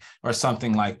differently or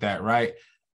something like that, right?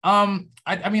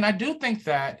 I do think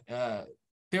that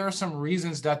there are some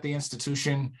reasons that the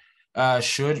institution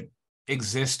should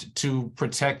exist to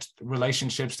protect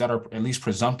relationships that are at least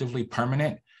presumptively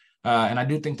permanent. And I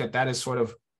do think that is sort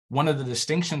of one of the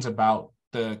distinctions about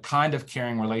the kind of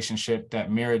caring relationship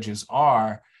that marriages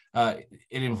are. It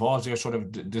involves their sort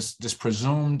of this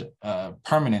presumed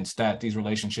permanence that these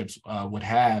relationships would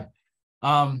have.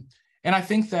 And I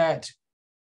think that,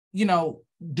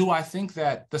 do I think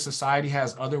that the society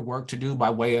has other work to do by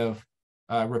way of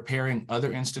repairing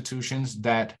other institutions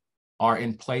that are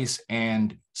in place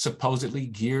and supposedly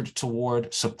geared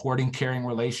toward supporting caring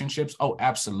relationships? Oh,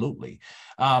 absolutely.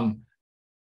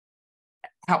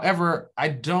 However, I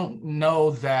don't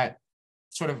know that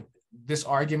sort of this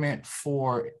argument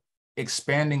for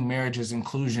expanding marriage's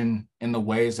inclusion in the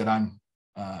ways that I'm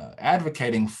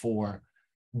advocating for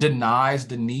denies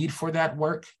the need for that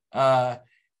work.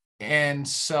 And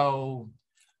so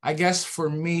I guess for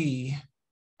me,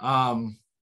 I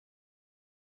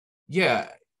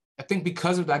think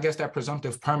because of, that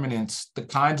presumptive permanence, the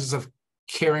kinds of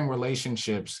caring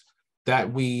relationships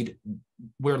that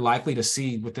we're likely to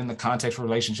see within the context of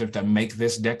relationships that make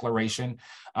this declaration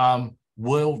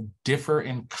will differ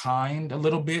in kind a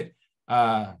little bit.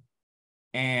 I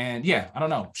don't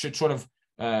know, should sort of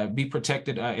be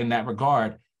protected in that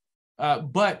regard.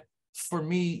 But for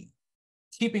me,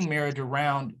 keeping marriage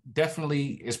around definitely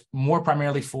is more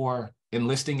primarily for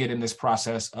enlisting it in this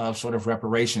process of sort of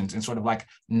reparations and sort of like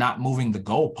not moving the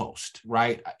goalpost,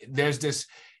 right? There's this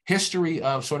history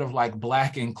of sort of like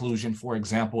Black inclusion, for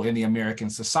example, in the American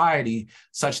society,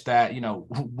 such that,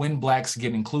 when Blacks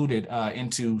get included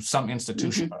into some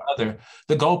institution or other,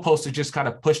 the goalpost is just kind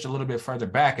of pushed a little bit further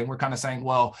back. And we're kind of saying,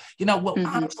 well,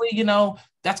 honestly,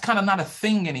 that's kind of not a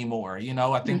thing anymore.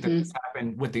 I think that this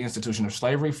happened with the institution of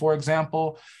slavery, for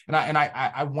example. And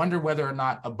I wonder whether or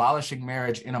not abolishing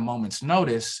marriage in a moment's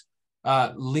notice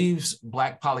leaves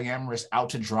Black polyamorists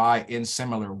out to dry in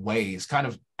similar ways, kind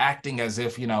of acting as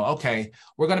if, okay,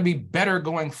 we're going to be better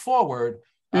going forward.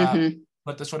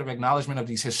 But the sort of acknowledgement of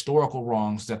these historical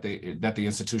wrongs that the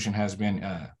institution has been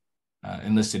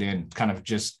enlisted in kind of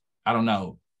just, I don't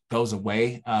know, goes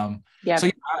away. So yeah,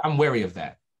 I'm wary of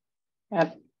that.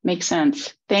 Yep, makes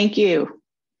sense. Thank you.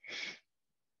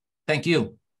 Thank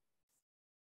you.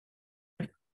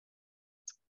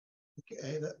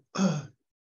 Okay,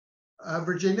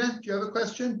 Virginia, do you have a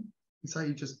question? I saw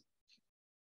you just.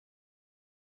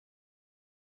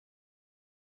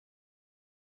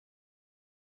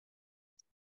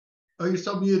 Oh, you're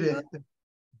still muted.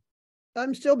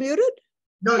 I'm still muted?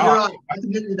 No, you're on. I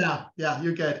can hear you now. Yeah,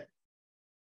 you're good.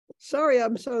 Sorry,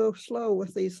 I'm so slow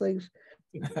with these things.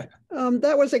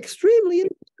 That was extremely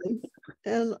interesting.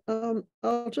 And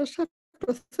I'll just have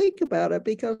to think about it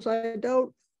because I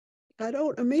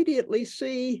don't immediately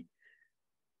see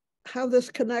how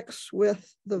this connects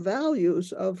with the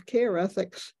values of care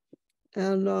ethics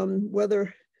and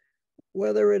whether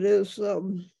it is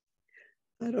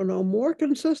I don't know, more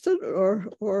consistent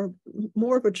or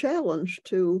more of a challenge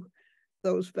to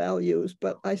those values,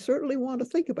 but I certainly want to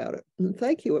think about it. And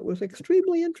thank you. It was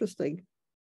extremely interesting.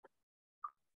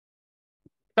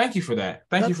 Thank you for that.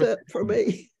 That's it for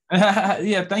me.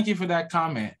 Yeah, thank you for that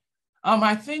comment.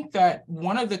 I think that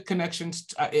one of the connections,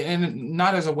 and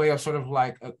not as a way of sort of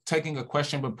like taking a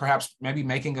question, but perhaps maybe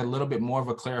making a little bit more of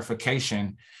a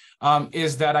clarification,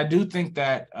 is that I do think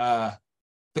that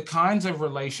the kinds of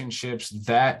relationships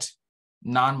that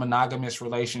non-monogamous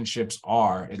relationships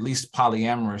are, at least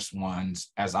polyamorous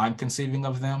ones, as I'm conceiving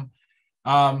of them,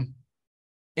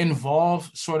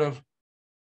 involve sort of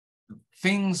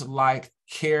things like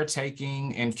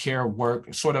caretaking and care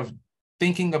work, sort of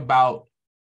thinking about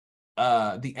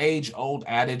the age-old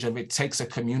adage of it takes a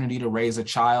community to raise a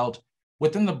child.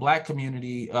 Within the Black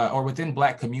community, or within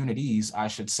Black communities, I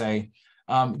should say,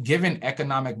 given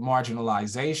economic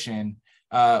marginalization,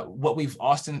 what we've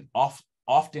often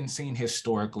seen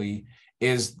historically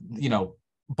is,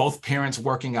 both parents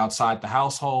working outside the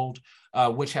household,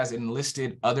 which has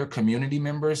enlisted other community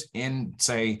members in,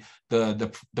 say,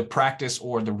 the practice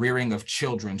or the rearing of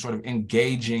children, sort of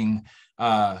engaging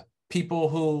people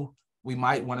who we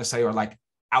might want to say are like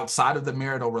outside of the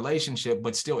marital relationship,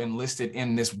 but still enlisted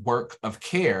in this work of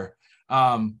care.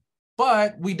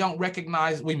 But we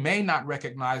may not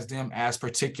recognize them as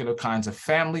particular kinds of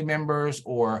family members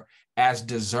or as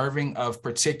deserving of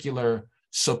particular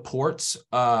supports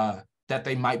that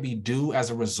they might be due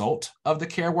as a result of the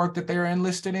care work that they're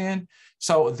enlisted in.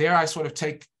 So there I sort of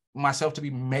take myself to be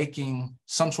making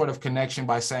some sort of connection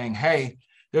by saying, hey,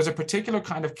 there's a particular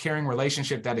kind of caring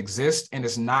relationship that exists and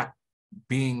is not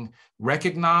being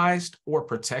recognized or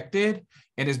protected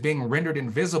and is being rendered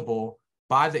invisible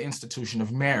by the institution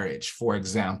of marriage, for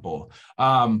example.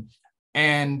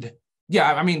 And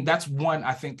yeah, I mean, that's one,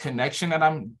 I think, connection that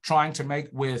I'm trying to make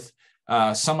with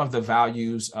some of the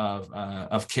values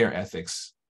of care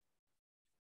ethics.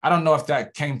 I don't know if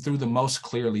that came through the most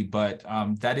clearly, but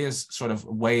that is sort of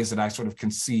ways that I sort of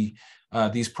can see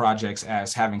these projects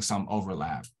as having some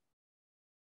overlap.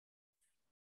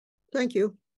 Thank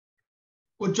you.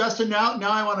 Well, Justin, now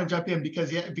I want to jump in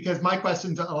because my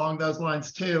question's along those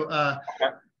lines too.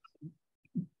 Okay.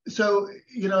 So,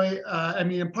 I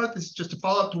mean, in part, this is just a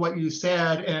follow up to what you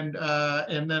said, and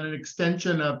then an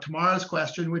extension of Tamara's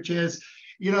question, which is,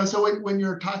 so when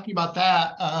you're talking about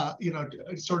that,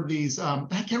 sort of these, I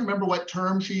can't remember what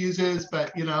term she uses,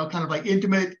 but kind of like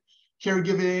intimate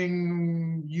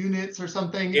caregiving units or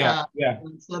something. Yeah.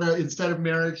 Instead of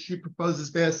marriage, she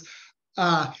proposes this.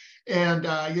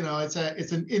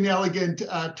 It's an inelegant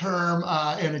term,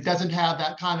 and it doesn't have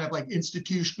that kind of like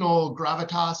institutional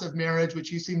gravitas of marriage,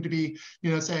 which you seem to be,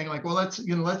 saying like, well, let's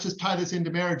just tie this into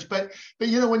marriage. But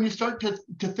when you start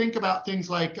to think about things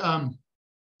like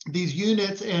these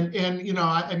units, and it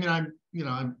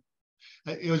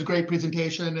was a great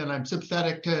presentation, and I'm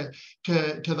sympathetic to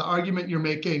the argument you're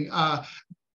making.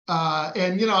 I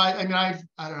don't know,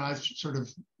 I've sort of,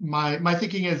 my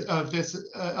thinking is of this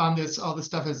on this, all this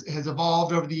stuff has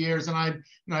evolved over the years, and I'm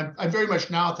very much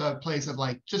now at the place of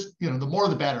like, just, the more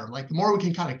the better, like the more we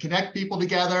can kind of connect people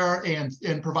together and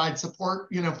provide support,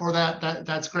 for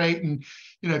that's great. And,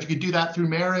 if you could do that through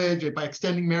marriage, by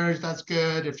extending marriage, that's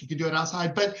good. If you can do it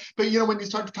outside, but when you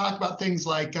start to talk about things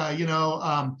like,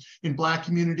 in Black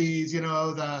communities,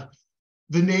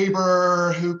 the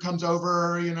neighbor who comes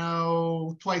over,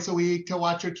 twice a week to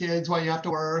watch your kids while you have to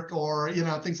work, or,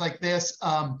 things like this,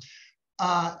 and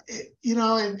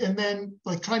then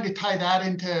like trying to tie that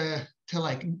into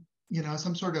like,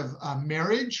 some sort of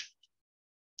marriage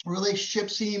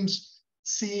relationship seems,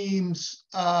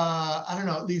 I don't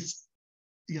know, at least,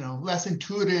 less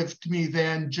intuitive to me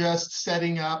than just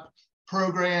setting up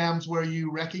programs where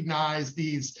you recognize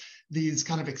these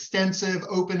kind of extensive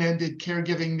open-ended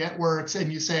caregiving networks,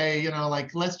 and you say,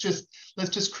 like, let's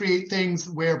just create things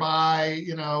whereby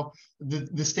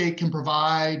the state can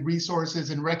provide resources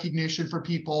and recognition for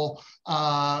people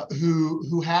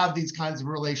who have these kinds of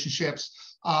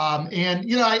relationships. And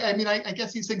I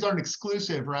guess these things aren't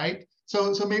exclusive, right?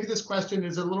 So maybe this question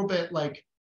is a little bit like,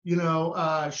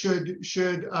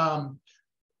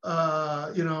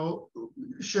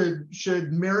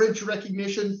 should marriage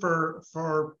recognition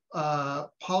for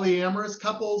polyamorous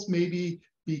couples maybe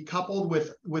be coupled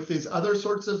with these other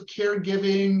sorts of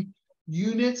caregiving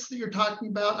units that you're talking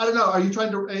about? I don't know. Are you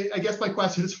trying to? I guess my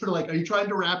question is sort of like, are you trying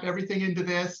to wrap everything into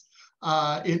this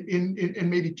in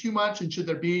maybe too much? And should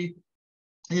there be,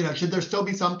 should there still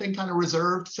be something kind of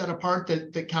reserved, set apart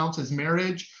that counts as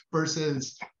marriage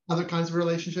versus other kinds of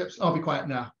relationships? I'll be quiet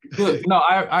now. Good. No,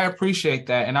 I appreciate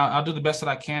that. And I'll do the best that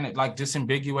I can at like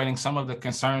disambiguating some of the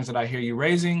concerns that I hear you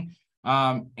raising.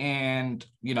 And,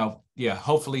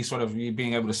 hopefully sort of you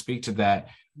being able to speak to that.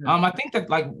 Yeah. I think that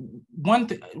like one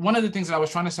of the things that I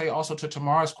was trying to say also to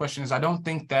Tamara's question is I don't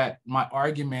think that my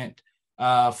argument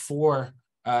for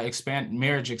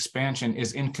marriage expansion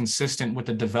is inconsistent with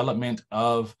the development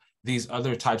of these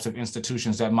other types of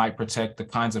institutions that might protect the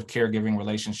kinds of caregiving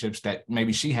relationships that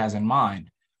maybe she has in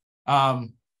mind.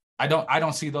 I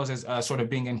don't see those as sort of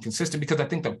being inconsistent, because I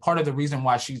think that part of the reason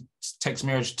why she takes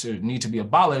marriage to need to be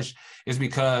abolished is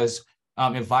because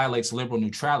it violates liberal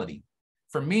neutrality.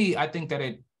 For me, I think that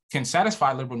it can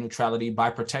satisfy liberal neutrality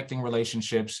by protecting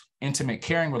relationships, intimate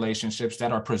caring relationships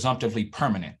that are presumptively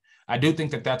permanent. I do think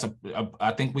that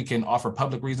I think we can offer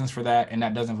public reasons for that, and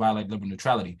that doesn't violate liberal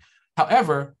neutrality.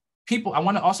 However, I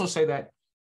want to also say that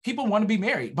people want to be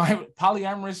married.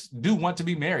 Polyamorous do want to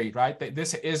be married, right?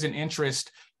 This is an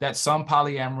interest that some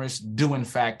polyamorous do in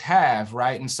fact have,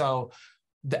 right? And so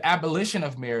the abolition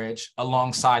of marriage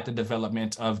alongside the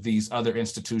development of these other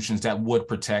institutions that would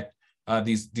protect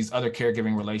these other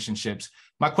caregiving relationships,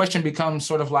 my question becomes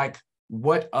sort of like,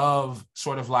 what of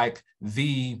sort of like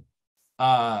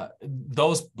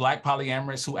those Black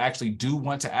polyamorous who actually do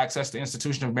want to access the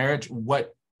institution of marriage,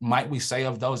 what might we say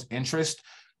of those interests?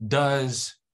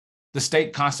 Does the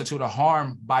state constitute a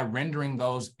harm by rendering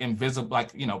those invisible,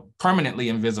 like, permanently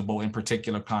invisible in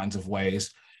particular kinds of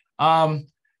ways? And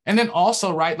then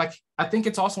also, right, like, I think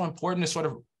it's also important to sort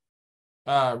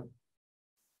of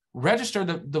register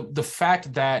the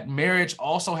fact that marriage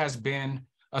also has been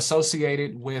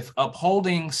associated with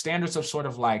upholding standards of sort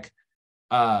of like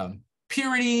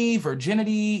purity,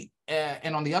 virginity,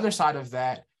 and on the other side of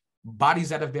that, bodies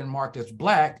that have been marked as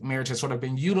Black, marriage has sort of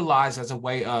been utilized as a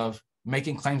way of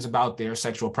making claims about their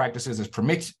sexual practices as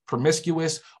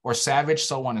promiscuous or savage,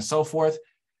 so on and so forth.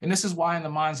 And this is why in the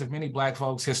minds of many Black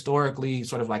folks historically,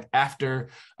 sort of like after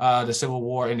the Civil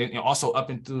War, and then also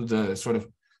up into the sort of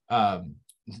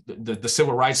the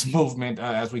civil rights movement,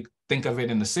 as we think of it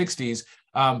in the 60s,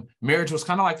 marriage was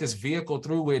kind of like this vehicle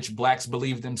through which Blacks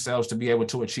believed themselves to be able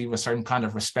to achieve a certain kind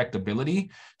of respectability,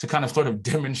 to kind of sort of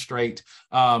demonstrate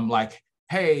like,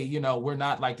 hey, we're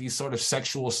not like these sort of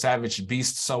sexual savage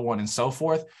beasts, so on and so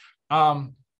forth.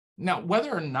 Now,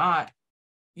 whether or not,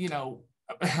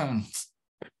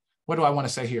 what do I want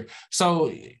to say here?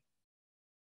 So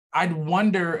I'd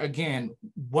wonder, again,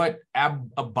 what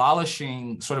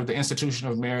abolishing sort of the institution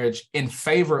of marriage in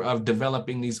favor of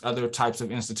developing these other types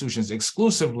of institutions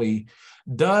exclusively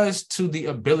does to the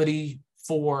ability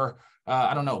for,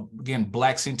 I don't know, again,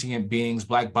 Black sentient beings,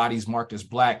 Black bodies marked as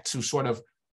Black, to sort of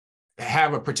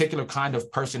have a particular kind of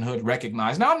personhood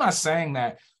recognized. Now, I'm not saying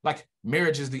that like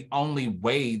marriage is the only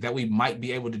way that we might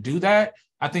be able to do that.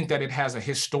 I think that it has a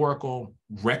historical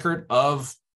record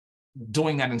of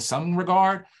doing that in some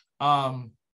regard. I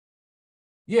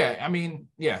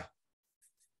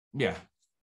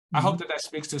hope that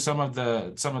speaks to some of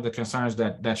the concerns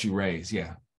that you raise.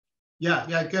 Yeah,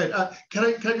 good. Can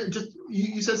I just,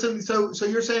 you said something, so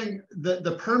you're saying that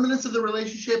the permanence of the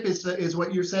relationship is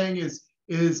what you're saying is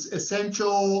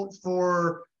essential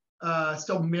for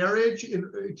still marriage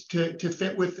to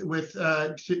fit with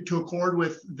to accord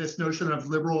with this notion of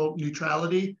liberal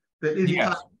neutrality, that any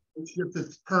kind of relationship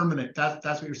that's permanent, that's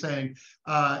what you're saying,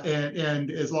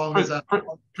 and as long as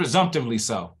presumptively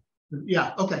so.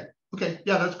 Yeah. Okay.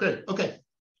 Yeah, that's great. Okay.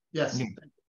 Yes.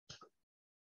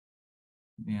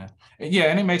 Yeah,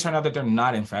 and it may turn out that they're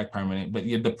not in fact permanent, but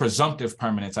the presumptive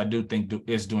permanence, I do think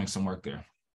is doing some work there.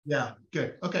 Yeah.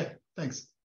 Good. Okay. Thanks.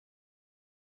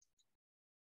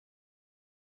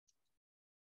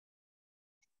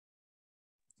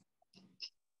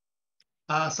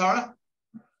 Sarah?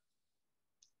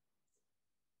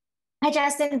 Hi,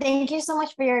 Justin. Thank you so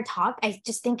much for your talk. I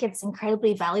just think it's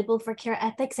incredibly valuable for care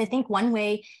ethics. I think one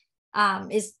way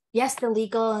is, yes, the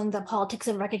legal and the politics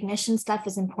of recognition stuff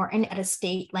is important at a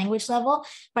state language level,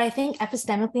 but I think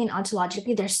epistemically and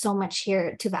ontologically, there's so much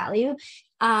here to value.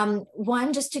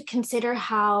 One, just to consider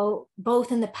how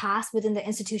both in the past within the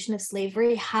institution of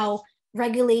slavery, how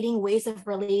regulating ways of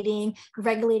relating,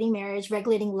 regulating marriage,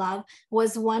 regulating love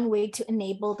was one way to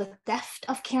enable the theft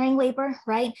of caring labor,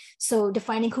 right? So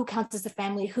defining who counts as a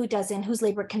family, who doesn't, whose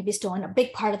labor can be stolen. A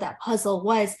big part of that puzzle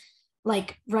was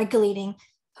like regulating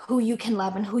who you can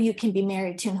love and who you can be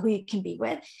married to and who you can be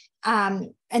with.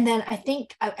 And then I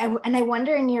think, and I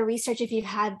wonder in your research if you've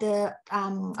had the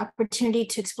opportunity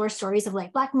to explore stories of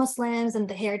like Black Muslims and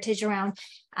the heritage around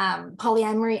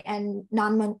polyamory and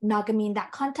non-monogamy in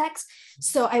that context.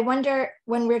 So I wonder,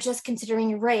 when we're just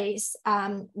considering race,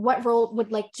 what role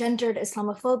would like gendered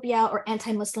Islamophobia or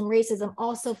anti-Muslim racism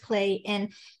also play in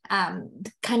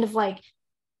kind of like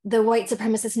the white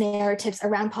supremacist narratives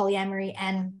around polyamory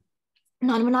and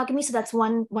non-monogamy? So that's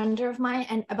one wonder of mine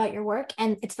and about your work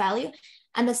and its value.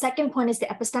 And the second point is the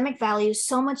epistemic value.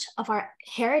 So much of our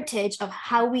heritage of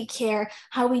how we care,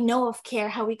 how we know of care,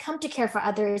 how we come to care for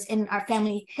others in our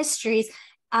family histories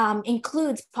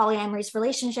includes polyamorous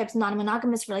relationships,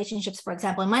 non-monogamous relationships, for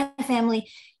example, in my family,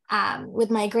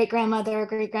 with my great-grandmother,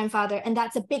 great-grandfather. And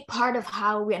that's a big part of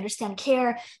how we understand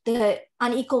care, the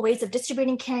unequal ways of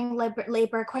distributing caring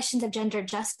labor, questions of gender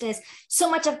justice. So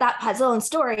much of that puzzle and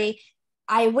story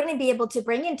I wouldn't be able to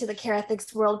bring into the care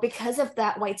ethics world because of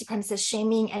that white supremacist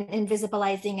shaming and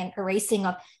invisibilizing and erasing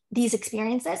of these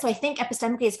experiences. So I think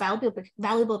epistemically is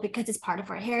valuable because it's part of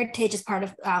our heritage, it's part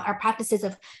of our practices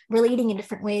of relating in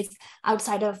different ways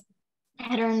outside of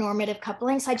heteronormative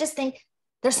coupling. So I just think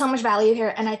there's so much value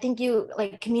here. And I think you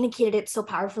like communicated it so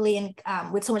powerfully and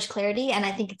with so much clarity. And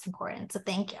I think it's important. So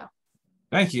thank you.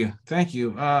 Thank you. Thank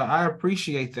you. I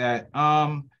appreciate that.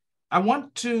 I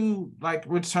want to like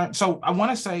return. So I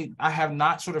want to say I have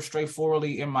not sort of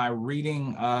straightforwardly in my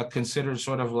reading considered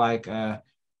sort of like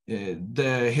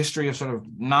the history of sort of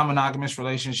non-monogamous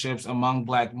relationships among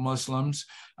Black Muslims.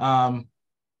 And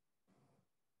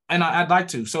I'd like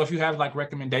to. So if you have like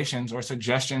recommendations or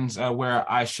suggestions where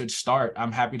I should start,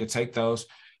 I'm happy to take those.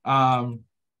 I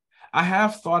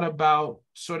have thought about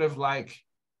sort of like,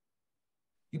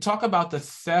 you talk about the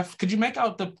theft. Could you make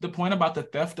out the point about the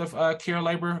theft of care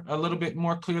labor a little bit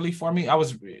more clearly for me?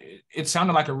 It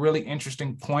sounded like a really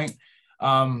interesting point.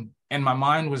 And my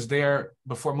mind was there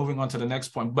before moving on to the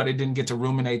next point, but it didn't get to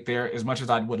ruminate there as much as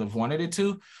I would have wanted it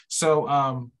to. So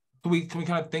can we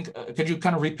kind of think, could you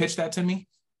kind of repitch that to me?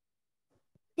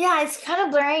 Yeah, it's kind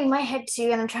of blurring in my head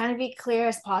too, and I'm trying to be clear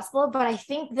as possible, but I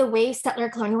think the way settler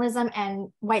colonialism and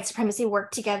white supremacy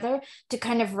work together to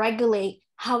kind of regulate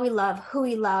how we love, who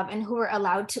we love, and who we're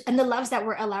allowed to, and the loves that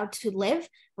we're allowed to live,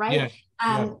 right?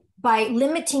 Yeah. By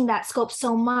limiting that scope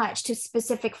so much to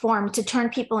specific form to turn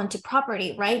people into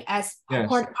property, right? As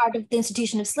part of the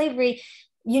institution of slavery,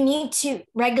 you need to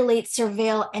regulate,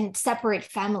 surveil, and separate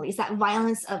families. That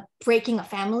violence of breaking a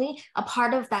family, a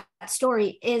part of that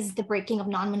story is the breaking of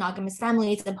non-monogamous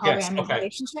families and polyamorous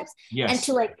relationships. And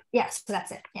to like, so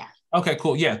that's it. Yeah. Okay,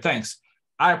 cool. Yeah, thanks.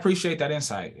 I appreciate that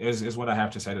insight is what I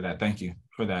have to say to that. Thank you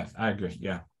for that. I agree.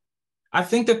 Yeah. I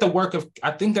think that the work of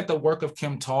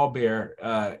Kim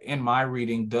Tallbear in my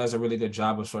reading does a really good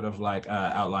job of sort of like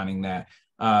outlining that.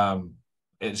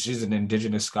 She's an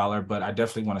indigenous scholar, but I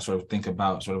definitely want to sort of think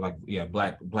about sort of like,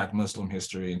 Black Muslim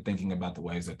history and thinking about the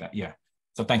ways that.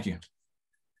 So thank you.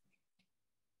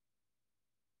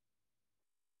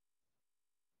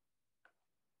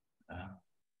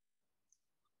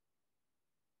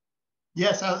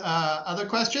 Yes, other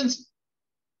questions?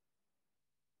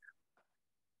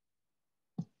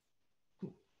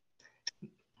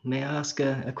 May I ask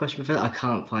a question for that? I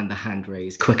can't find the hand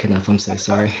raised quick enough. I'm so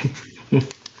sorry.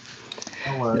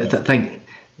 Thank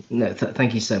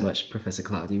you so much, Professor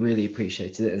Clardy. Really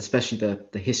appreciated it, and especially the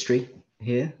history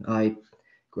here. I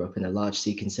grew up in a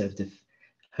largely conservative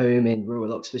home in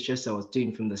rural Oxfordshire, so I was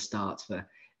doomed from the start for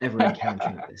ever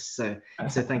encountering this. So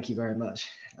thank you very much.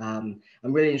 I'm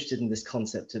really interested in this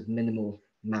concept of minimal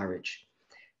marriage.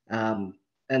 And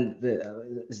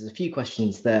there's a few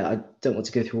questions there. I don't want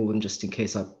to go through all of them just in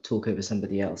case I talk over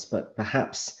somebody else, but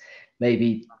perhaps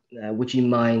maybe would you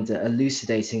mind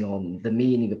elucidating on the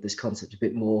meaning of this concept a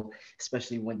bit more,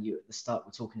 especially when you at the start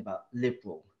were talking about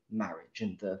liberal marriage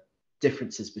and the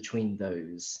differences between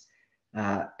those.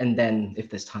 And then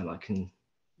if there's time, I can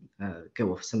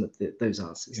go off some of those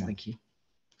answers. Thank you.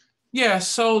 Yeah,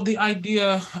 so the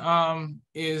idea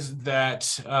is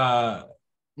that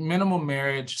minimal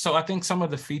marriage. So I think some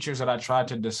of the features that I tried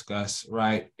to discuss,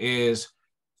 right, is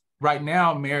right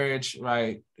now marriage,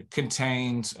 right,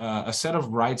 contains a set of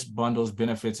rights, bundles,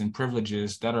 benefits, and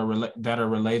privileges that are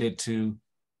related to.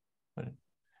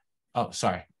 Oh,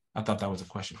 sorry, I thought that was a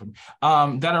question for me.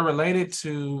 That are related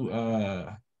to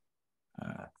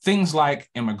things like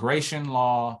immigration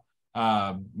law,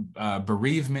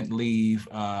 bereavement leave,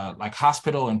 like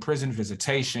hospital and prison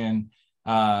visitation,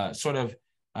 sort of,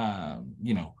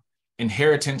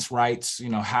 inheritance rights,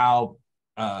 how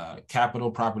capital,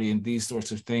 property, and these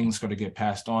sorts of things going to get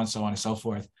passed on, so on and so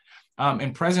forth.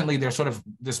 And presently, there's sort of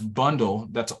this bundle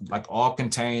that's like all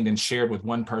contained and shared with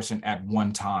one person at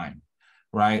one time,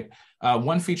 right?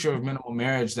 One feature of minimal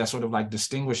marriage that sort of like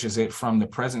distinguishes it from the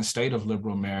present state of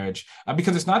liberal marriage,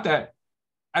 because it's not that,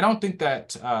 I don't think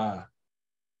that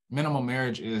minimal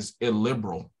marriage is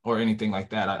illiberal or anything like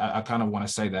that. I kind of want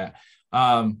to say that.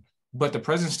 But the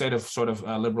present state of sort of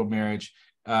liberal marriage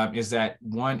is that,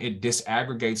 one, it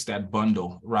disaggregates that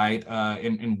bundle, right,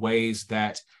 in ways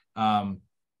that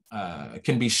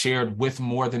can be shared with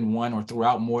more than one or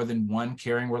throughout more than one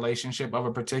caring relationship of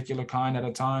a particular kind at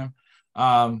a time.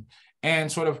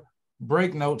 And sort of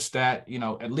break notes that,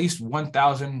 at least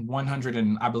 1,100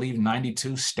 and I believe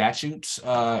 92 statutes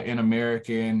in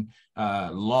American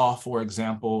law, for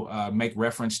example, make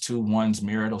reference to one's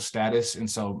marital status. And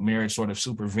so marriage sort of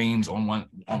supervenes on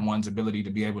one's ability to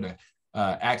be able to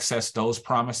access those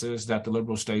promises that the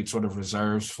liberal state sort of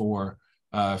reserves for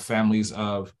families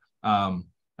of, for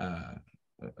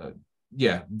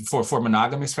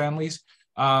monogamous families.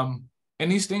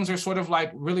 And these things are sort of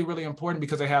like really, really important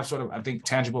because they have sort of, I think,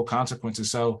 tangible consequences.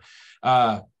 So,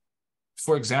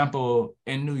 for example,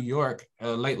 in New York,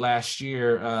 late last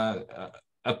year,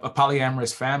 a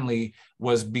polyamorous family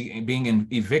was being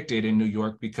evicted in New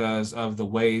York because of the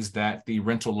ways that the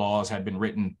rental laws had been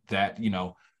written that,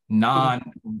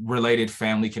 non-related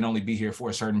family can only be here for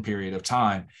a certain period of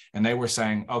time. And they were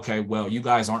saying, okay, well, you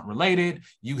guys aren't related,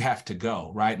 you have to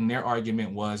go, right? And their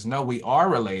argument was, no, we are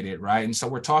related, right? And so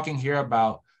we're talking here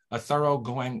about a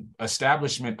thoroughgoing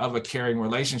establishment of a caring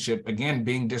relationship, again,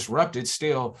 being disrupted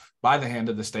still by the hand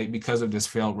of the state because of this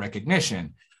failed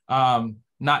recognition.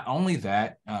 Not only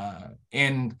that,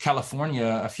 in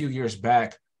California, a few years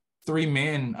back, 3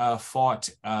 men fought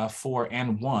for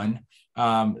and won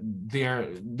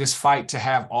this fight to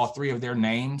have all 3 of their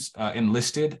names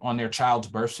enlisted on their child's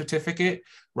birth certificate,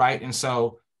 right? And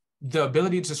so the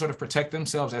ability to sort of protect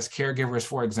themselves as caregivers,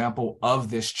 for example, of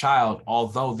this child,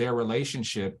 although their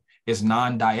relationship is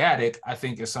non-dyadic, I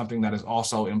think is something that is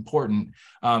also important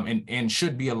and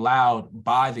should be allowed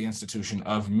by the institution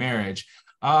of marriage.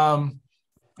 And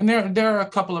there are a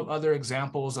couple of other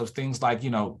examples of things like,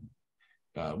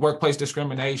 workplace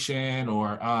discrimination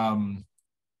or,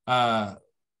 I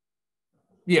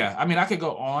mean, I could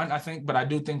go on, I think, but I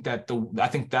do think that I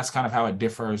think that's kind of how it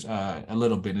differs a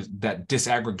little bit, is that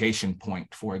disaggregation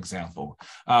point, for example.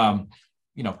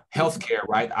 Healthcare,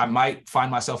 right? I might find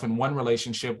myself in one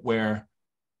relationship where,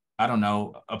 I don't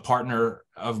know, a partner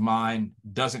of mine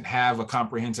doesn't have a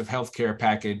comprehensive healthcare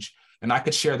package, and I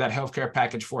could share that healthcare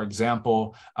package, for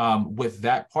example, with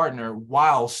that partner,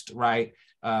 whilst, right,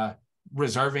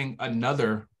 reserving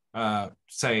another,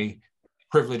 say,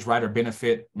 privilege, right, or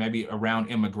benefit, maybe around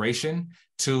immigration,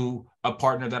 to a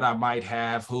partner that I might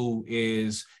have who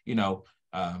is, to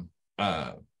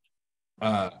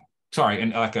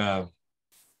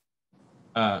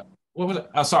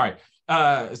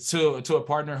a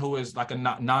partner who is like a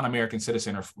non-American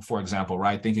citizen, or, for example,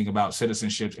 right, thinking about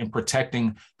citizenship and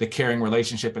protecting the caring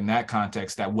relationship in that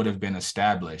context that would have been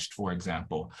established, for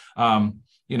example.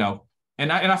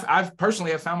 And I've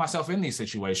personally have found myself in these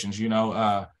situations,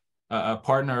 a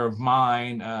partner of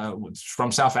mine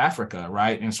from South Africa,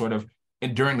 right? And sort of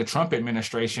during the Trump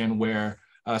administration, where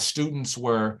students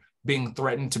were being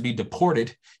threatened to be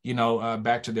deported,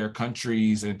 back to their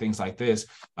countries and things like this,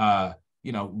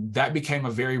 that became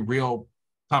a very real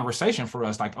conversation for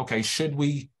us. Like, okay, should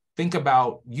we think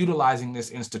about utilizing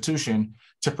this institution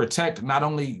to protect not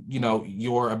only,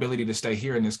 your ability to stay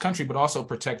here in this country, but also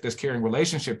protect this caring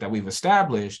relationship that we've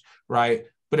established, right?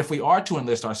 But if we are to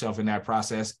enlist ourselves in that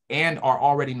process and are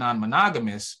already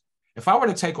non-monogamous, if I were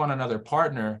to take on another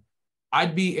partner,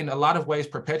 I'd be in a lot of ways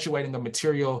perpetuating a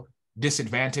material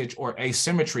disadvantage or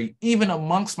asymmetry, even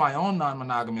amongst my own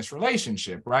non-monogamous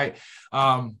relationship, right?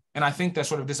 And I think that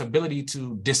sort of this ability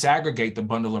to disaggregate the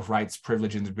bundle of rights,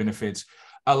 privileges, and benefits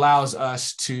allows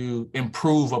us to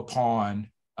improve upon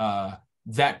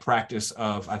that practice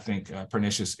of, I think,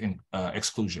 pernicious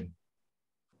exclusion.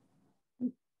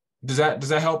 Does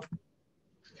that help?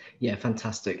 Yeah,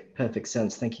 fantastic. Perfect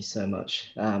sense. Thank you so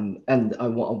much. And I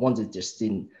wondered just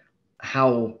in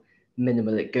how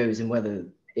minimal it goes and whether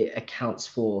it accounts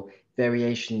for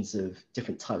variations of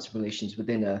different types of relations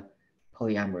within a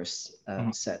polyamorous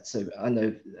set. So I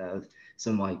know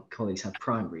some of my colleagues have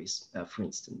primaries, for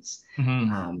instance.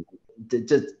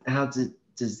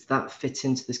 Does that fit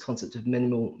into this concept of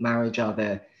minimal marriage? Are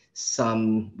there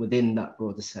some within that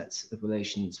broader set of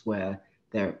relations where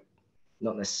they're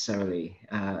not necessarily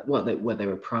where there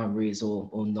are primaries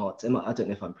or not? I don't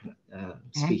know if I'm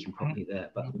speaking properly there,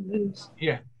 but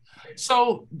yeah.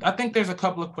 So I think there's a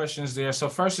couple of questions there. So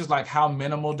first is like, how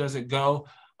minimal does it go?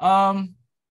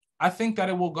 I think that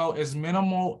it will go as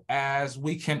minimal as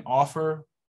we can offer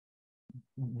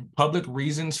public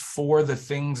reasons for the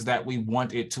things that we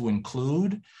want it to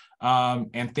include,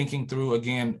 and thinking through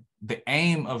again the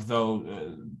aim of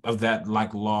that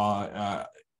like law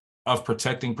of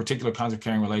protecting particular kinds of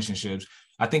caring relationships.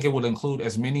 I think it would include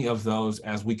as many of those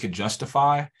as we could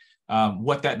justify.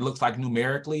 What that looks like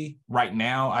numerically right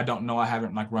now, I don't know. I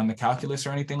haven't like run the calculus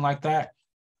or anything like that.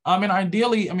 And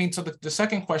ideally, I mean, so the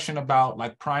second question about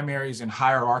like primaries and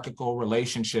hierarchical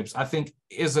relationships, I think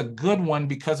is a good one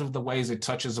because of the ways it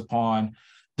touches upon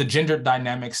the gender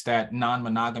dynamics that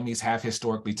non-monogamies have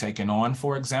historically taken on.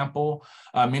 For example,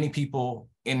 many people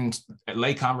in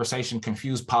lay conversation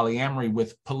confuse polyamory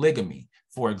with polygamy,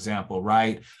 for example,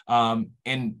 right?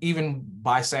 And even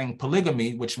by saying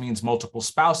polygamy, which means multiple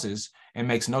spouses and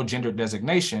makes no gender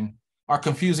designation, are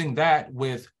confusing that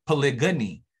with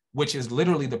polygyny, which is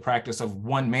literally the practice of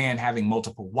one man having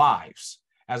multiple wives,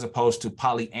 as opposed to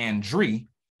polyandry,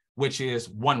 which is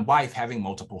one wife having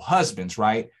multiple husbands,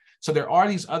 right? So there are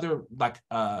these other like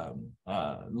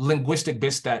linguistic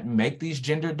bits that make these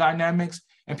gender dynamics.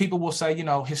 And people will say, you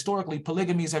know, historically,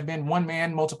 polygamies have been one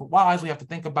man, multiple wives. We have to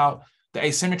think about the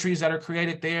asymmetries that are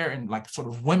created there and like sort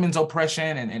of women's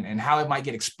oppression and how it might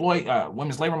get exploited,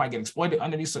 women's labor might get exploited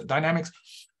under these dynamics.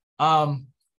 But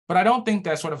I don't think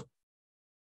that sort of,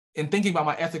 in thinking about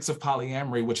my ethics of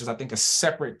polyamory, which is, I think, a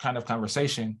separate kind of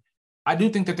conversation, I do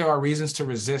think that there are reasons to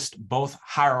resist both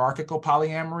hierarchical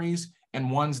polyamories and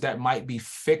ones that might be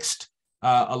fixed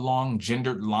along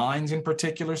gendered lines in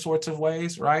particular sorts of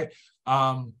ways, right?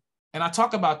 And I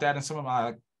talk about that in some of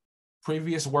my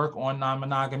previous work on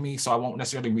non-monogamy, so I won't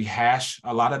necessarily rehash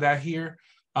a lot of that here.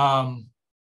 I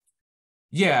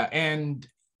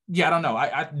don't know.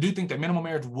 I do think that minimal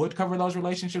marriage would cover those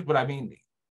relationships, but I mean,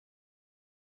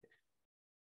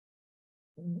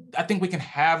 I think we can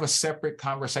have a separate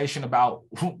conversation about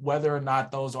whether or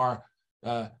not those are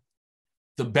the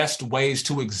best ways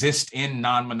to exist in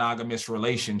non-monogamous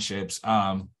relationships.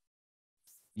 I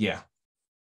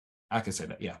could say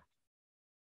that, yeah.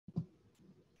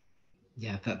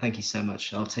 Yeah, thank you so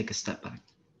much. I'll take a step back.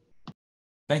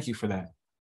 Thank you for that.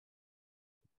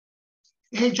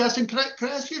 Hey, Justin, can I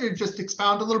ask you to just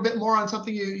expound a little bit more on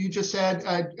something you just said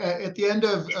at the end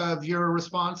of your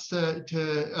response to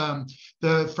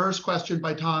the first question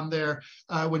by Tom there,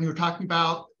 when you were talking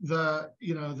about the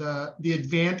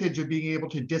advantage of being able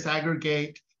to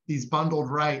disaggregate these bundled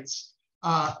rights,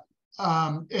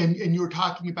 and you were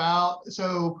talking about,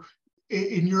 so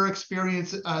in your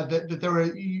experience that there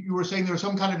were, you were saying there was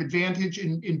some kind of advantage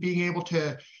in being able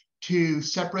to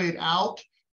separate out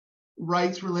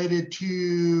rights related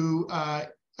to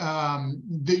that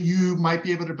you might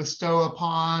be able to bestow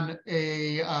upon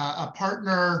a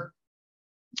partner,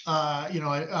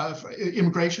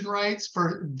 immigration rights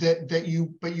for that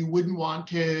you, but you wouldn't want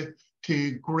to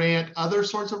grant other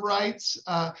sorts of rights.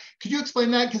 Could you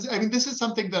explain that? Because I mean, this is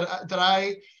something that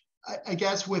I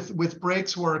guess with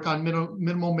Brake's work on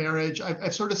minimal marriage,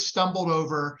 I've sort of stumbled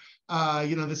over,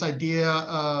 this idea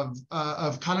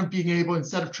of kind of being able,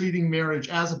 instead of treating marriage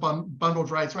as a bundled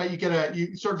rights, right?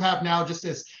 You sort of have now just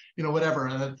this, whatever,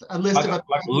 a list of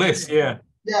like a list, yeah.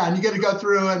 Yeah, and you get to go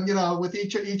through and, with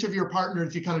each of your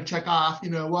partners, you kind of check off,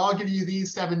 well, I'll give you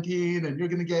these 17 and you're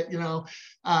going to get,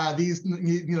 these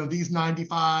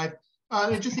 95.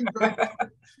 It just seems very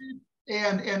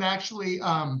and actually,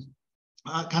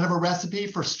 kind of a recipe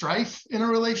for strife in a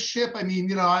relationship. I mean,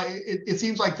 it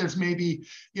seems like there's maybe,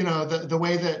 the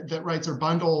way that rights are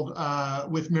bundled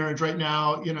with marriage right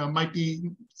now, might be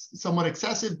somewhat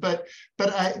excessive, but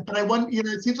I want,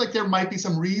 it seems like there might be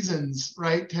some reasons,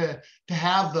 right, to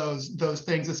have those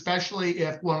things, especially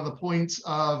if one of the points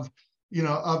of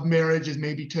marriage is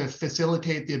maybe to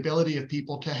facilitate the ability of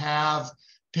people to have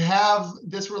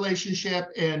this relationship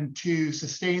and to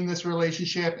sustain this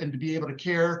relationship and to be able to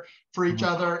care for each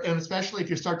other. And especially if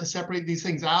you start to separate these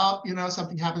things out,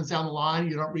 something happens down the line,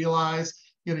 you don't realize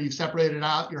you've separated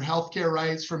out your healthcare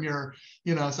rights from your,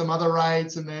 some other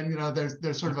rights, and then,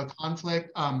 there's sort of a conflict.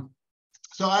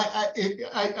 So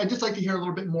I just like to hear a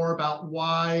little bit more about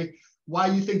why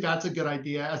you think that's a good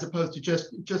idea, as opposed to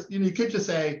just you could just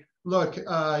say, look,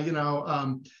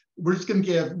 we're just going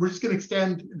to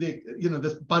extend the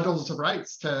the bundles of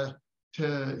rights to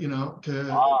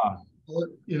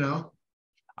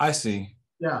I see.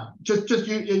 Yeah,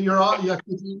 you're all, if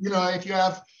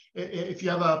you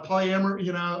have a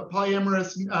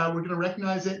polyamorous, we're going to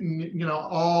recognize it, and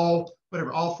all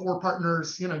 4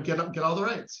 partners get all the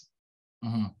rights.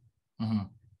 Mm-hmm.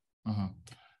 Mm-hmm. Mm-hmm.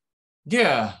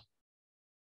 Yeah.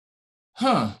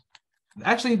 Huh.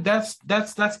 Actually, that's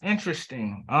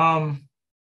interesting.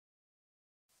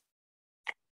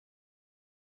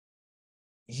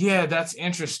 Yeah, that's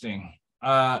interesting.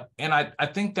 And I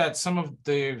think that some of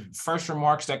the first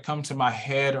remarks that come to my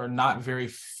head are not very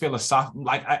philosophical,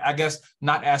 like I guess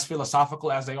not as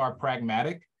philosophical as they are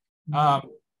pragmatic. Mm-hmm.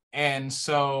 And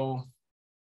so,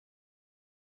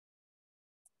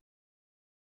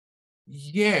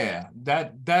 yeah,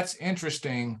 that's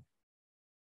interesting.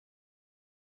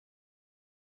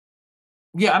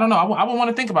 Yeah, I don't know. I would want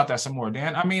to think about that some more,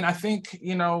 Dan. I mean, I think,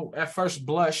 at first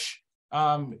blush,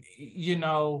 I'm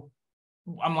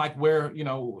like, where,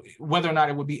 whether or not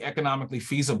it would be economically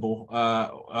feasible.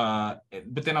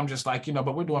 But then I'm just like,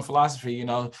 but we're doing philosophy,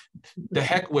 the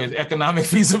heck with economic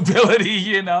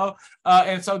feasibility, and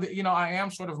so, I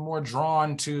am sort of more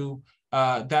drawn to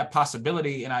that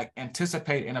possibility. And I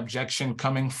anticipate an objection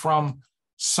coming from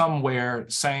somewhere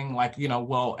saying like,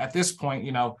 well, at this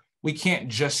point, we can't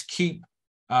just keep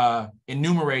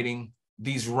enumerating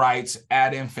these rights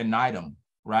ad infinitum,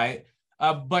 right?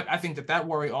 But I think that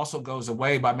worry also goes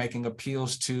away by making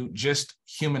appeals to just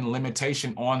human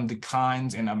limitation on the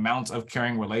kinds and amounts of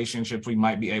caring relationships we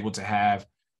might be able to have,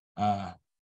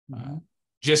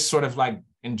 just sort of like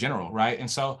in general, right? And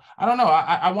so I don't know.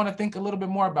 I want to think a little bit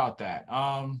more about that.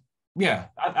 Yeah,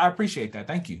 I appreciate that.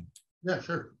 Thank you. Yeah,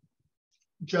 sure.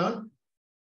 John?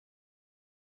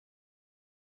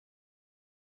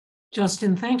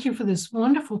 Justin, thank you for this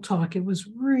wonderful talk. It was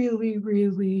really,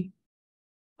 really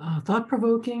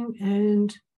thought-provoking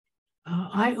and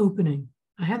eye-opening.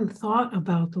 I hadn't thought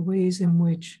about the ways in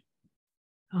which,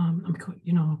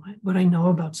 what I know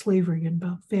about slavery and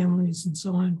about families and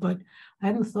so on, but I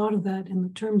hadn't thought of that in the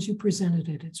terms you presented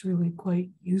it. It's really quite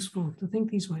useful to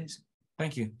think these ways.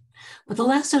 Thank you. But the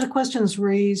last set of questions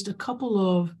raised a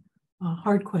couple of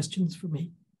hard questions for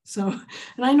me. So,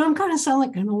 and I know I'm kind of sound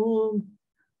like an old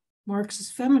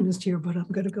Marxist feminist here, but I'm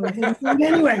going to go ahead and do it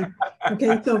anyway.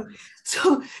 Okay,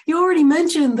 so you already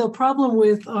mentioned the problem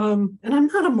with, and I'm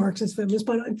not a Marxist feminist,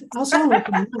 but I'll sound like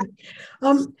one.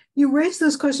 You raised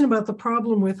this question about the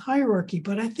problem with hierarchy,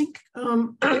 but I think,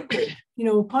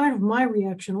 part of my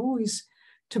reaction always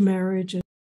to marriage.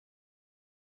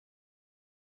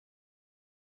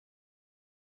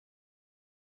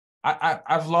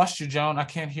 I've lost you, Joan. I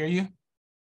can't hear you.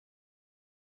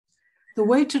 The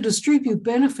way to distribute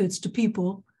benefits to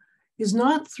people is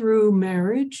not through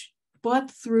marriage,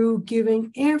 but through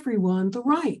giving everyone the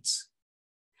rights.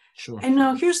 Sure. And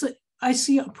now I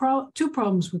see two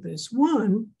problems with this.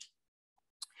 One,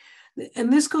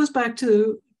 and this goes back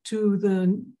to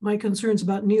my concerns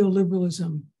about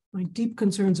neoliberalism, my deep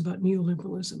concerns about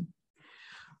neoliberalism.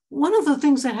 One of the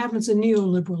things that happens in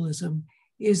neoliberalism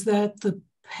is that the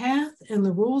path and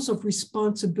the roles of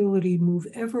responsibility move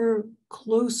ever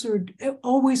closer,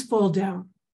 always fall down,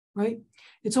 right?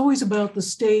 It's always about the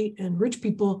state and rich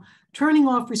people turning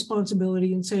off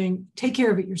responsibility and saying, take care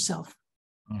of it yourself.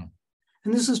 Mm.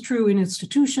 And this is true in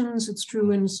institutions. It's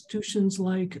true in institutions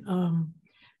like,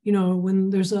 when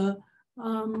there's a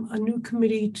new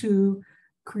committee to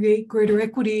create greater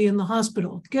equity in the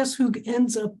hospital. Guess who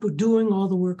ends up doing all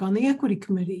the work on the equity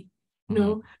committee?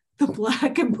 The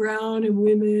Black and brown and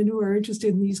women who are interested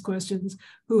in these questions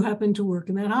who happen to work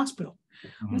in that hospital.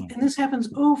 Mm-hmm. And this happens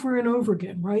over and over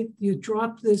again, right? You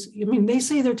drop this, they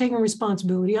say they're taking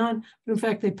responsibility on, but in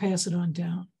fact, they pass it on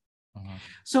down. Mm-hmm.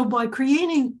 So by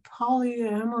creating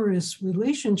polyamorous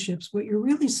relationships, what you're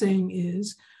really saying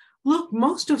is, look,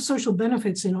 most of social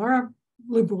benefits in our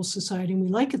liberal society, and we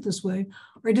like it this way,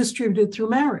 are distributed through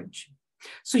marriage.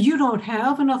 So you don't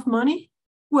have enough money?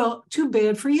 Well, too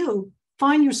bad for you.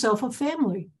 Find yourself a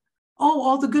family. Oh,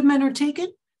 all the good men are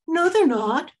taken? No, they're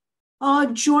not.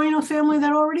 Join a family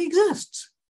that already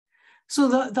exists. So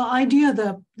the idea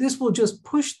that this will just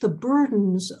push the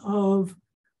burdens of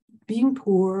being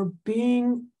poor,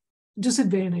 being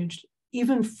disadvantaged,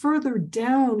 even further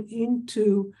down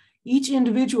into each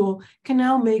individual can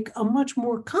now make a much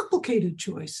more complicated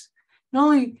choice. not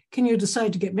only can you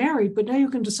decide to get married, but now you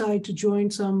can decide to join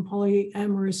some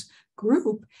polyamorous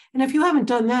group. And if you haven't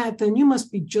done that, then you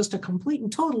must be just a complete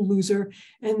and total loser,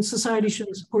 and society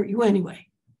shouldn't support you anyway,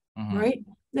 right?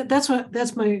 That's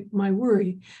my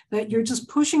worry, that you're just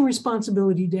pushing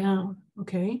responsibility down,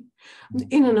 okay?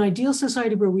 In an ideal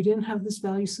society where we didn't have this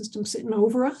value system sitting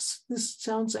over us, this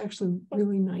sounds actually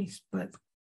really nice, but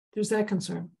there's that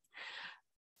concern.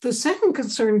 The second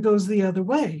concern goes the other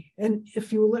way. And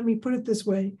if you will let me put it this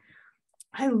way,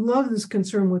 I love this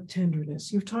concern with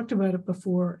tenderness. You've talked about it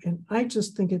before, and I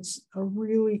just think it's a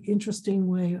really interesting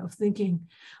way of thinking,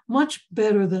 much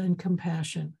better than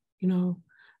compassion,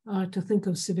 to think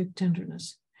of civic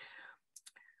tenderness.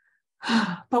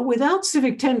 But without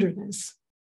civic tenderness,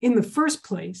 in the first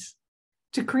place,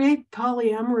 to create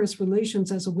polyamorous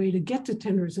relations as a way to get to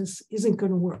tenderness isn't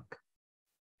going to work.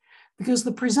 Because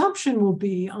the presumption will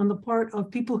be on the part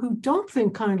of people who don't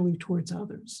think kindly towards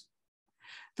others,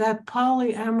 that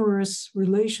polyamorous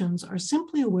relations are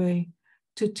simply a way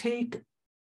to take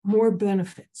more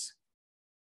benefits,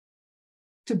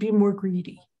 to be more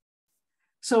greedy.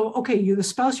 So, okay, the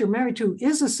spouse you're married to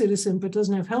is a citizen but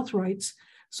doesn't have health rights,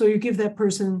 so you give that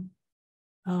person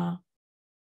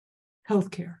health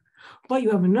care. But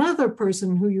you have another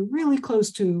person who you're really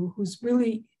close to, who's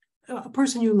really a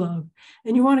person you love,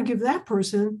 and you want to give that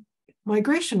person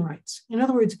migration rights. In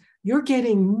other words, you're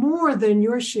getting more than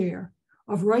your share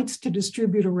of rights to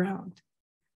distribute around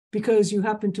because you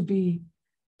happen to be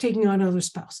taking on other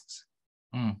spouses.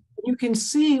 You can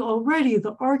see already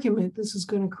the argument this is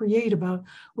going to create about,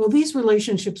 well, these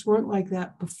relationships weren't like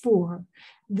that before.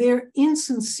 They're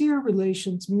insincere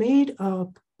relations made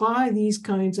up by these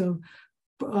kinds of,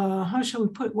 how shall we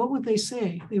put, what would they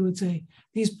say? They would say,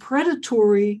 these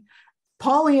predatory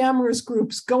polyamorous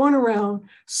groups going around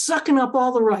sucking up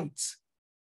all the rights.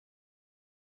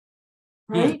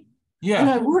 Right? Yeah. And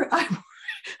I worry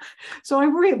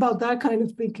about that kind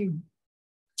of thinking.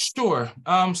 Sure.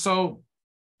 So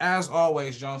as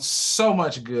always, Joan, so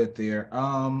much good there.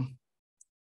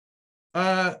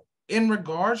 In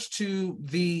regards to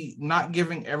the not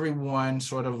giving everyone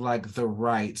sort of like the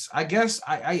rights, I guess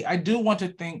I do want to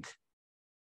think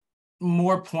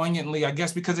more poignantly, I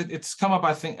guess, because it's come up,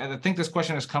 I think this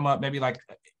question has come up maybe like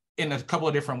in a couple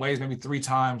of different ways, maybe 3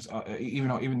 times,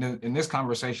 even in this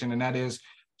conversation, and that is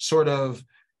sort of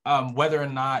whether or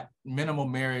not minimal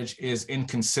marriage is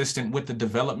inconsistent with the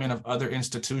development of other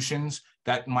institutions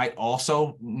that might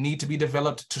also need to be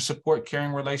developed to support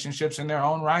caring relationships in their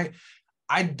own right.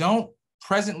 I don't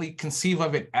presently conceive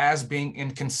of it as being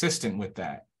inconsistent with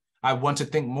that. I want to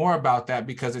think more about that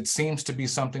because it seems to be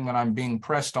something that I'm being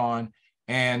pressed on.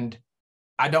 And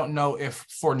I don't know if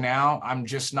for now I'm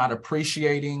just not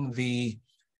appreciating the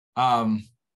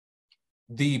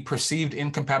perceived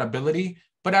incompatibility.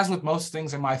 But as with most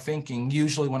things in my thinking,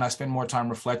 usually when I spend more time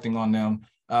reflecting on them,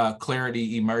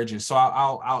 clarity emerges. So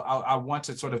I want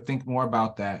to sort of think more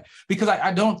about that, because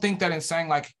I don't think that in saying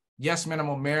like, yes,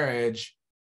 minimal marriage,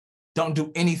 don't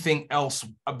do anything else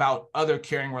about other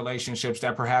caring relationships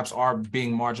that perhaps are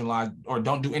being marginalized, or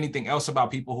don't do anything else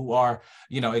about people who are,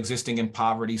 existing in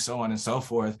poverty, so on and so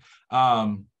forth.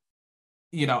 I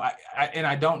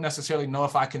don't necessarily know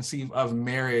if I conceive of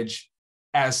marriage,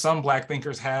 as some Black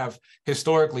thinkers have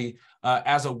historically,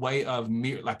 as a way of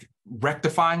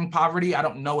rectifying poverty. I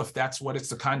don't know if that's what it's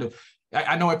the kind of,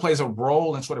 I know it plays a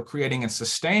role in sort of creating and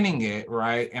sustaining it,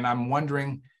 right? And I'm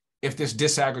wondering if this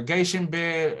disaggregation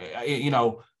bit,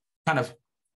 kind of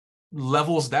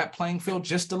levels that playing field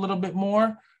just a little bit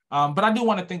more. But I do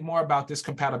want to think more about this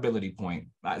compatibility point.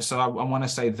 So I want to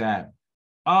say that.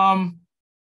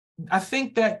 I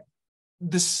think that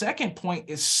the second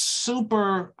point is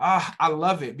super, I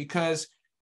love it, because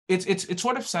it's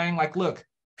sort of saying like, look,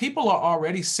 people are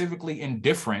already civically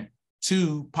indifferent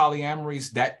to polyamories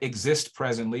that exist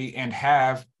presently and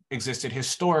have existed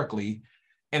historically.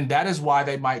 And that is why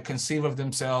they might conceive of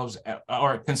themselves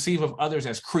or conceive of others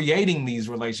as creating these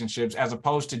relationships, as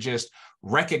opposed to just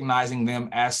recognizing them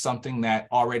as something that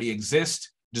already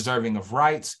exists, deserving of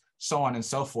rights, so on and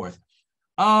so forth.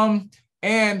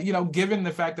 And, given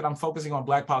the fact that I'm focusing on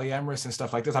Black polyamorous and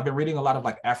stuff like this, I've been reading a lot of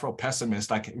like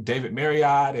Afro-pessimists like David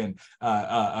Marriott and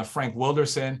Frank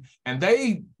Wilderson, and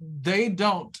they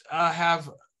don't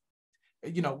have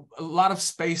a lot of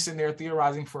space in there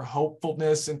theorizing for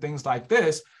hopefulness and things like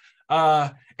this.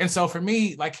 And so for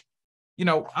me,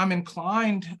 I'm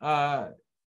inclined to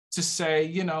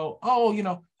say,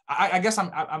 I guess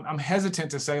I'm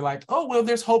hesitant to say like, oh, well,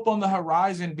 there's hope on the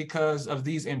horizon because of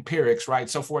these empirics, right?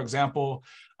 So for example,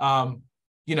 I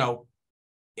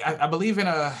believe in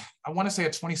I want to say a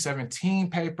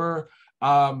 2017 paper,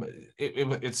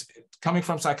 It's coming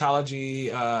from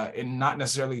psychology and not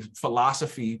necessarily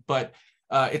philosophy, but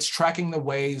it's tracking the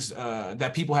ways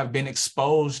that people have been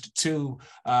exposed to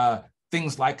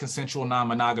things like consensual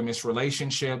non-monogamous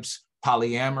relationships,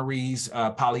 polyamories,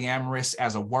 polyamorous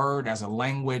as a word, as a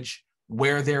language,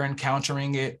 where they're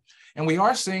encountering it. And we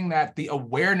are seeing that the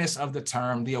awareness of the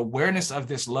term, the awareness of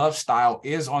this love style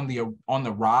is on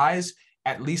the rise,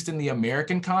 at least in the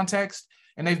American context.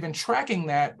 And they've been tracking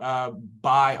that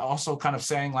by also kind of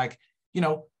saying like, you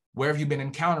know, where have you been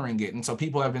encountering it? And so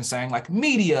people have been saying like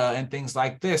media and things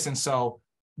like this. And so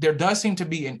there does seem to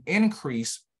be an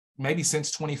increase, maybe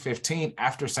since 2015,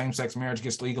 after same-sex marriage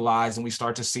gets legalized and we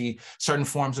start to see certain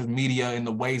forms of media and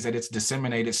the ways that it's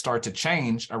disseminated start to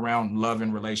change around love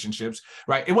and relationships,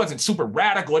 right? It wasn't super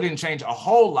radical. It didn't change a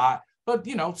whole lot, but,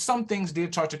 you know, some things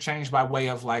did start to change by way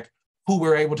of like who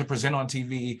we're able to present on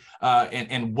TV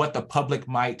and what the public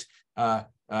might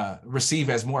receive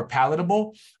as more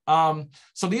palatable.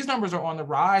 So these numbers are on the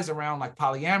rise around like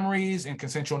polyamories and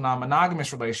consensual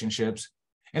non-monogamous relationships.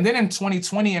 And then in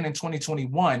 2020 and in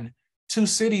 2021, 2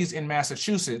 cities in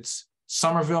Massachusetts,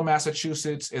 Somerville,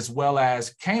 Massachusetts, as well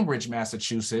as Cambridge,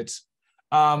 Massachusetts,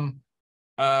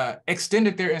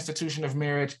 extended their institution of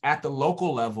marriage at the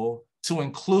local level to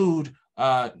include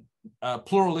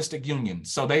pluralistic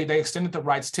unions. So they extended the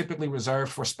rights typically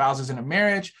reserved for spouses in a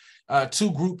marriage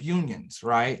to group unions,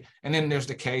 right? And then there's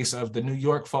the case of the New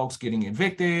York folks getting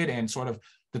evicted and sort of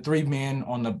the 3 men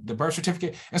on the birth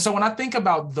certificate. And so when I think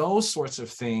about those sorts of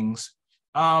things,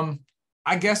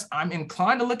 I guess I'm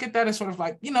inclined to look at that as sort of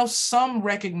like, you know, some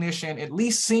recognition, at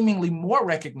least seemingly more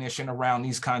recognition around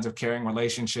these kinds of caring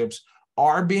relationships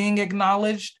are being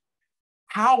acknowledged.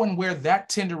 How and where that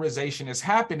tenderization is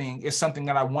happening is something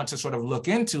that I want to sort of look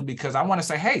into, because I want to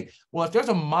say, hey, well, if there's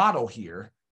a model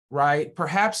here, right,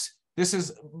 perhaps this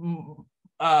is,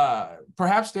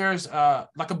 perhaps there's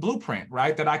like a blueprint,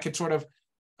 right, that I could sort of,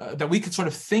 that we could sort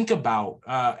of think about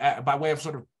by way of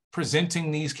sort of presenting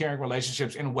these caring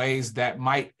relationships in ways that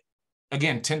might,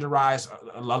 again, tenderize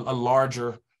a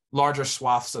larger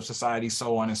swaths of society,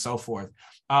 so on and so forth.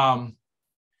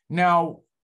 Now,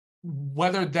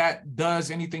 whether that does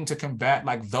anything to combat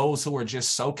like those who are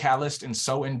just so calloused and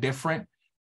so indifferent,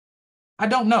 I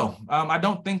don't know. I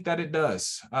don't think that it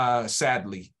does,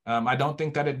 sadly. I don't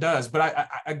think that it does. But I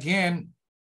again,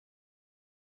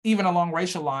 even along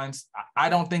racial lines, I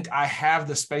don't think I have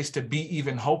the space to be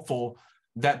even hopeful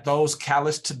that those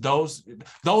callous to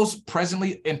those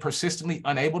presently and persistently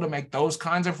unable to make those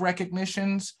kinds of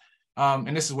recognitions,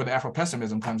 and this is where the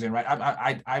Afro-pessimism comes in,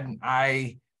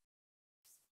 right?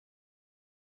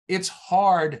 It's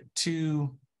hard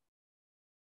to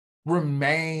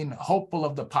remain hopeful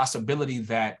of the possibility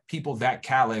that people that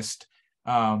calloused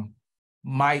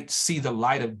might see the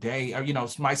light of day, or, you know,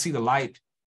 might see the light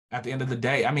at the end of the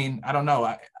day. I mean, I don't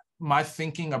know. My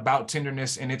thinking about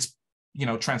tenderness and its, you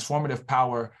know, transformative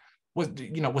power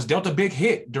was dealt a big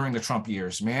hit during the Trump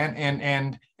years, man.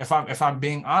 And if I'm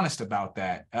being honest about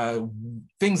that,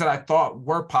 things that I thought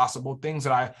were possible, things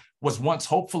that I was once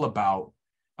hopeful about,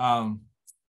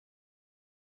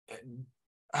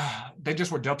 they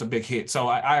just were dealt a big hit. So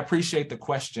I appreciate the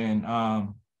question.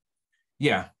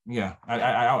 Yeah.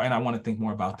 I want to think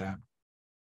more about that.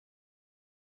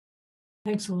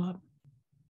 Thanks a lot.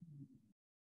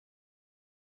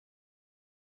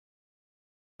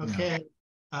 Okay,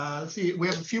 let's see. We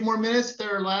have a few more minutes.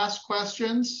 There are last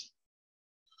questions.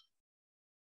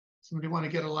 Somebody want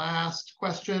to get a last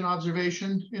question,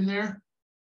 observation in there?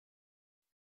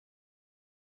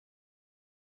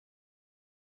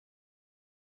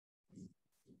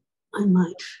 I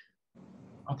might.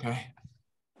 Okay.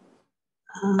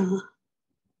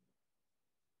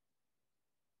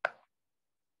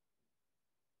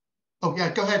 Oh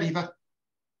yeah, go ahead, Eva.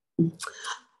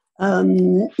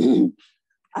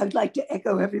 I'd like to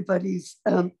echo everybody's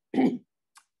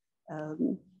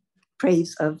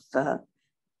praise of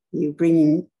you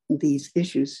bringing these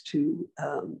issues to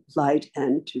light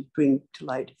and to bring to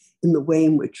light in the way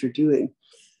in which you're doing.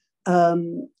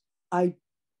 I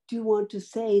do want to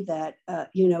say that,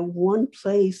 you know, one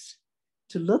place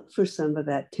to look for some of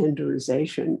that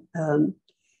tenderization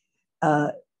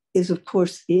is, of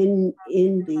course, in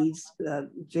these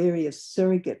various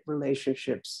surrogate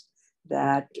relationships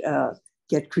that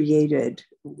get created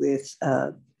with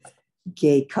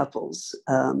gay couples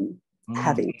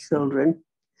having children,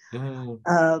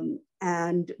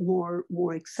 and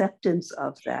more acceptance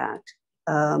of that.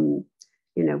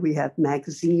 You know, we have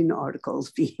magazine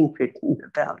articles being written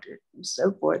about it and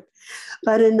so forth.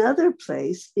 But another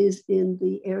place is in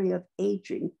the area of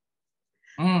aging.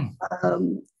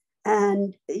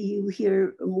 And you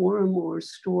hear more and more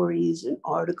stories and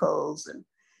articles and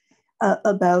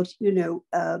about,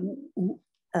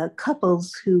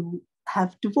 couples who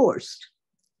have divorced.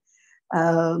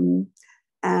 And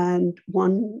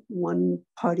one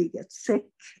party gets sick,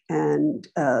 and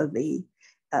they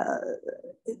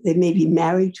may be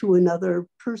married to another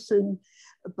person,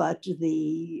 but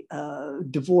the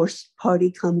divorced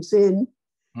party comes in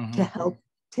to help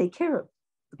take care of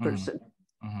the person,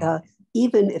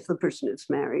 even if the person is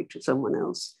married to someone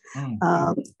else.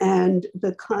 And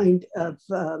the kind of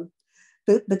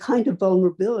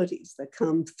vulnerabilities that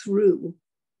come through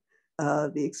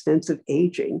the extensive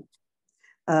aging,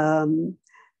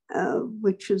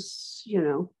 which is,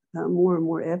 more and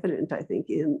more evident, I think,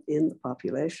 in the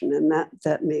population. And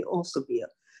that may also be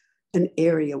an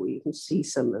area where you can see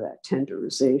some of that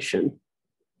tenderization,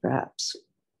 perhaps.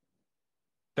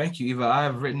 Thank you, Eva. I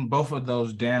have written both of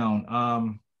those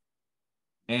down.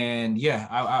 And yeah,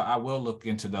 I will look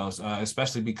into those,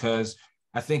 especially because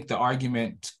I think the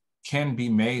argument can be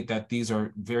made that these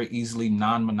are very easily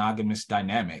non-monogamous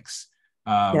dynamics.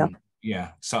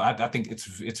 Yeah, so I think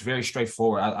it's very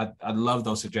straightforward. I love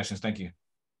those suggestions. Thank you.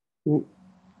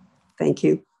 Thank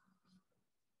you.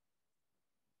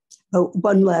 Oh,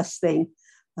 one last thing.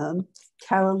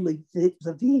 Carol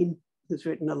Levine, who's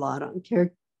written a lot on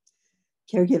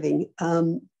caregiving,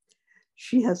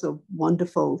 she has a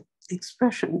wonderful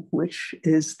expression, which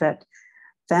is that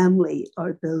family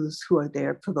are those who are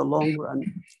there for the long run.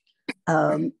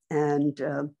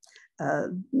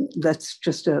 That's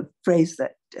just a phrase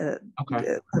that I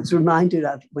was reminded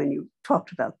of when you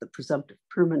talked about the presumptive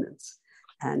permanence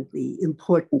and the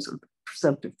importance of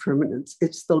presumptive permanence.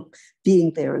 It's the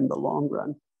being there in the long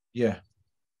run. Yeah.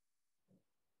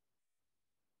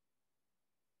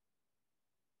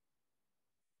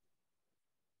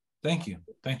 Thank you.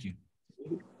 Thank you.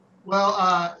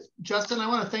 Well, Justin, I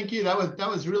want to thank you. That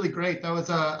was really great. That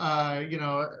was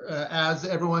as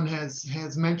everyone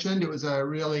has mentioned, it was a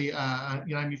really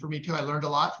for me too. I learned a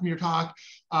lot from your talk.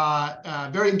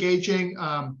 Very engaging.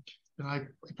 I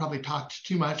probably talked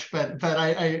too much, but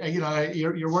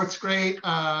your work's great.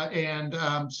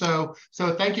 So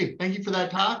thank you for that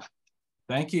talk.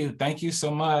 Thank you so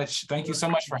much. Thank you so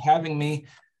much for having me,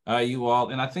 you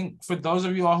all. And I think for those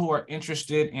of you all who are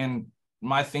interested in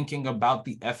my thinking about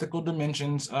the ethical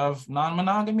dimensions of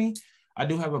non-monogamy, I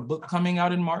do have a book coming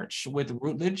out in March with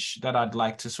Routledge that I'd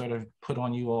like to sort of put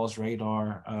on you all's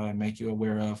radar, make you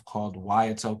aware of, called Why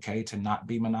It's Okay to Not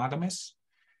Be Monogamous.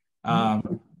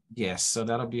 Yes, so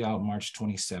that'll be out March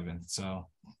 27th. So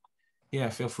yeah,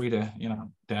 feel free to,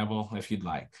 dabble if you'd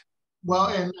like. Well,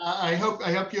 and I hope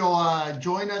you'll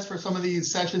join us for some of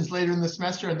these sessions later in the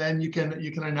semester, and then you can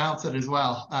announce it as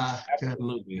well.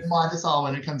 Absolutely. To remind us all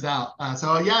when it comes out.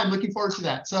 So yeah, I'm looking forward to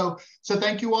that. So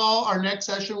thank you all. Our next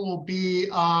session will be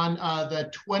on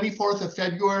the 24th of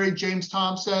February. James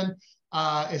Thompson,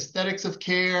 Aesthetics of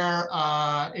Care,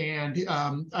 and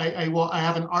I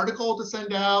have an article to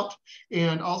send out,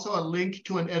 and also a link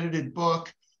to an edited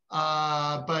book.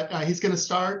 But he's going to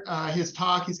start his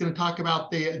talk. He's going to talk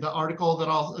about the article that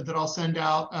I'll send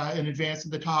out in advance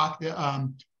of the talk. I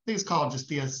think it's called just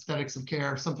the Aesthetics of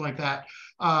Care, something like that.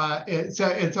 And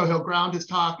so he'll ground his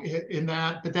talk in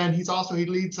that. But then he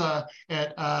leads at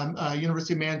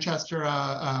University of Manchester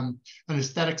an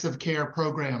Aesthetics of Care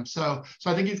program. So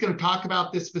I think he's going to talk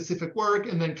about this specific work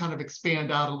and then kind of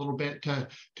expand out a little bit to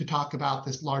talk about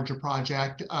this larger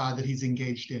project that he's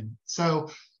engaged in. So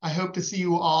I hope to see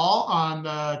you all on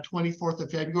the 24th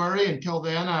of February. Until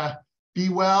then, be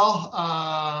well,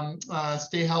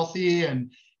 stay healthy,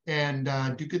 and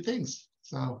do good things.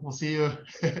 So we'll see you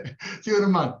in a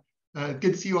month. Good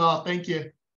to see you all. Thank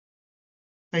you.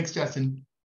 Thanks, Justin.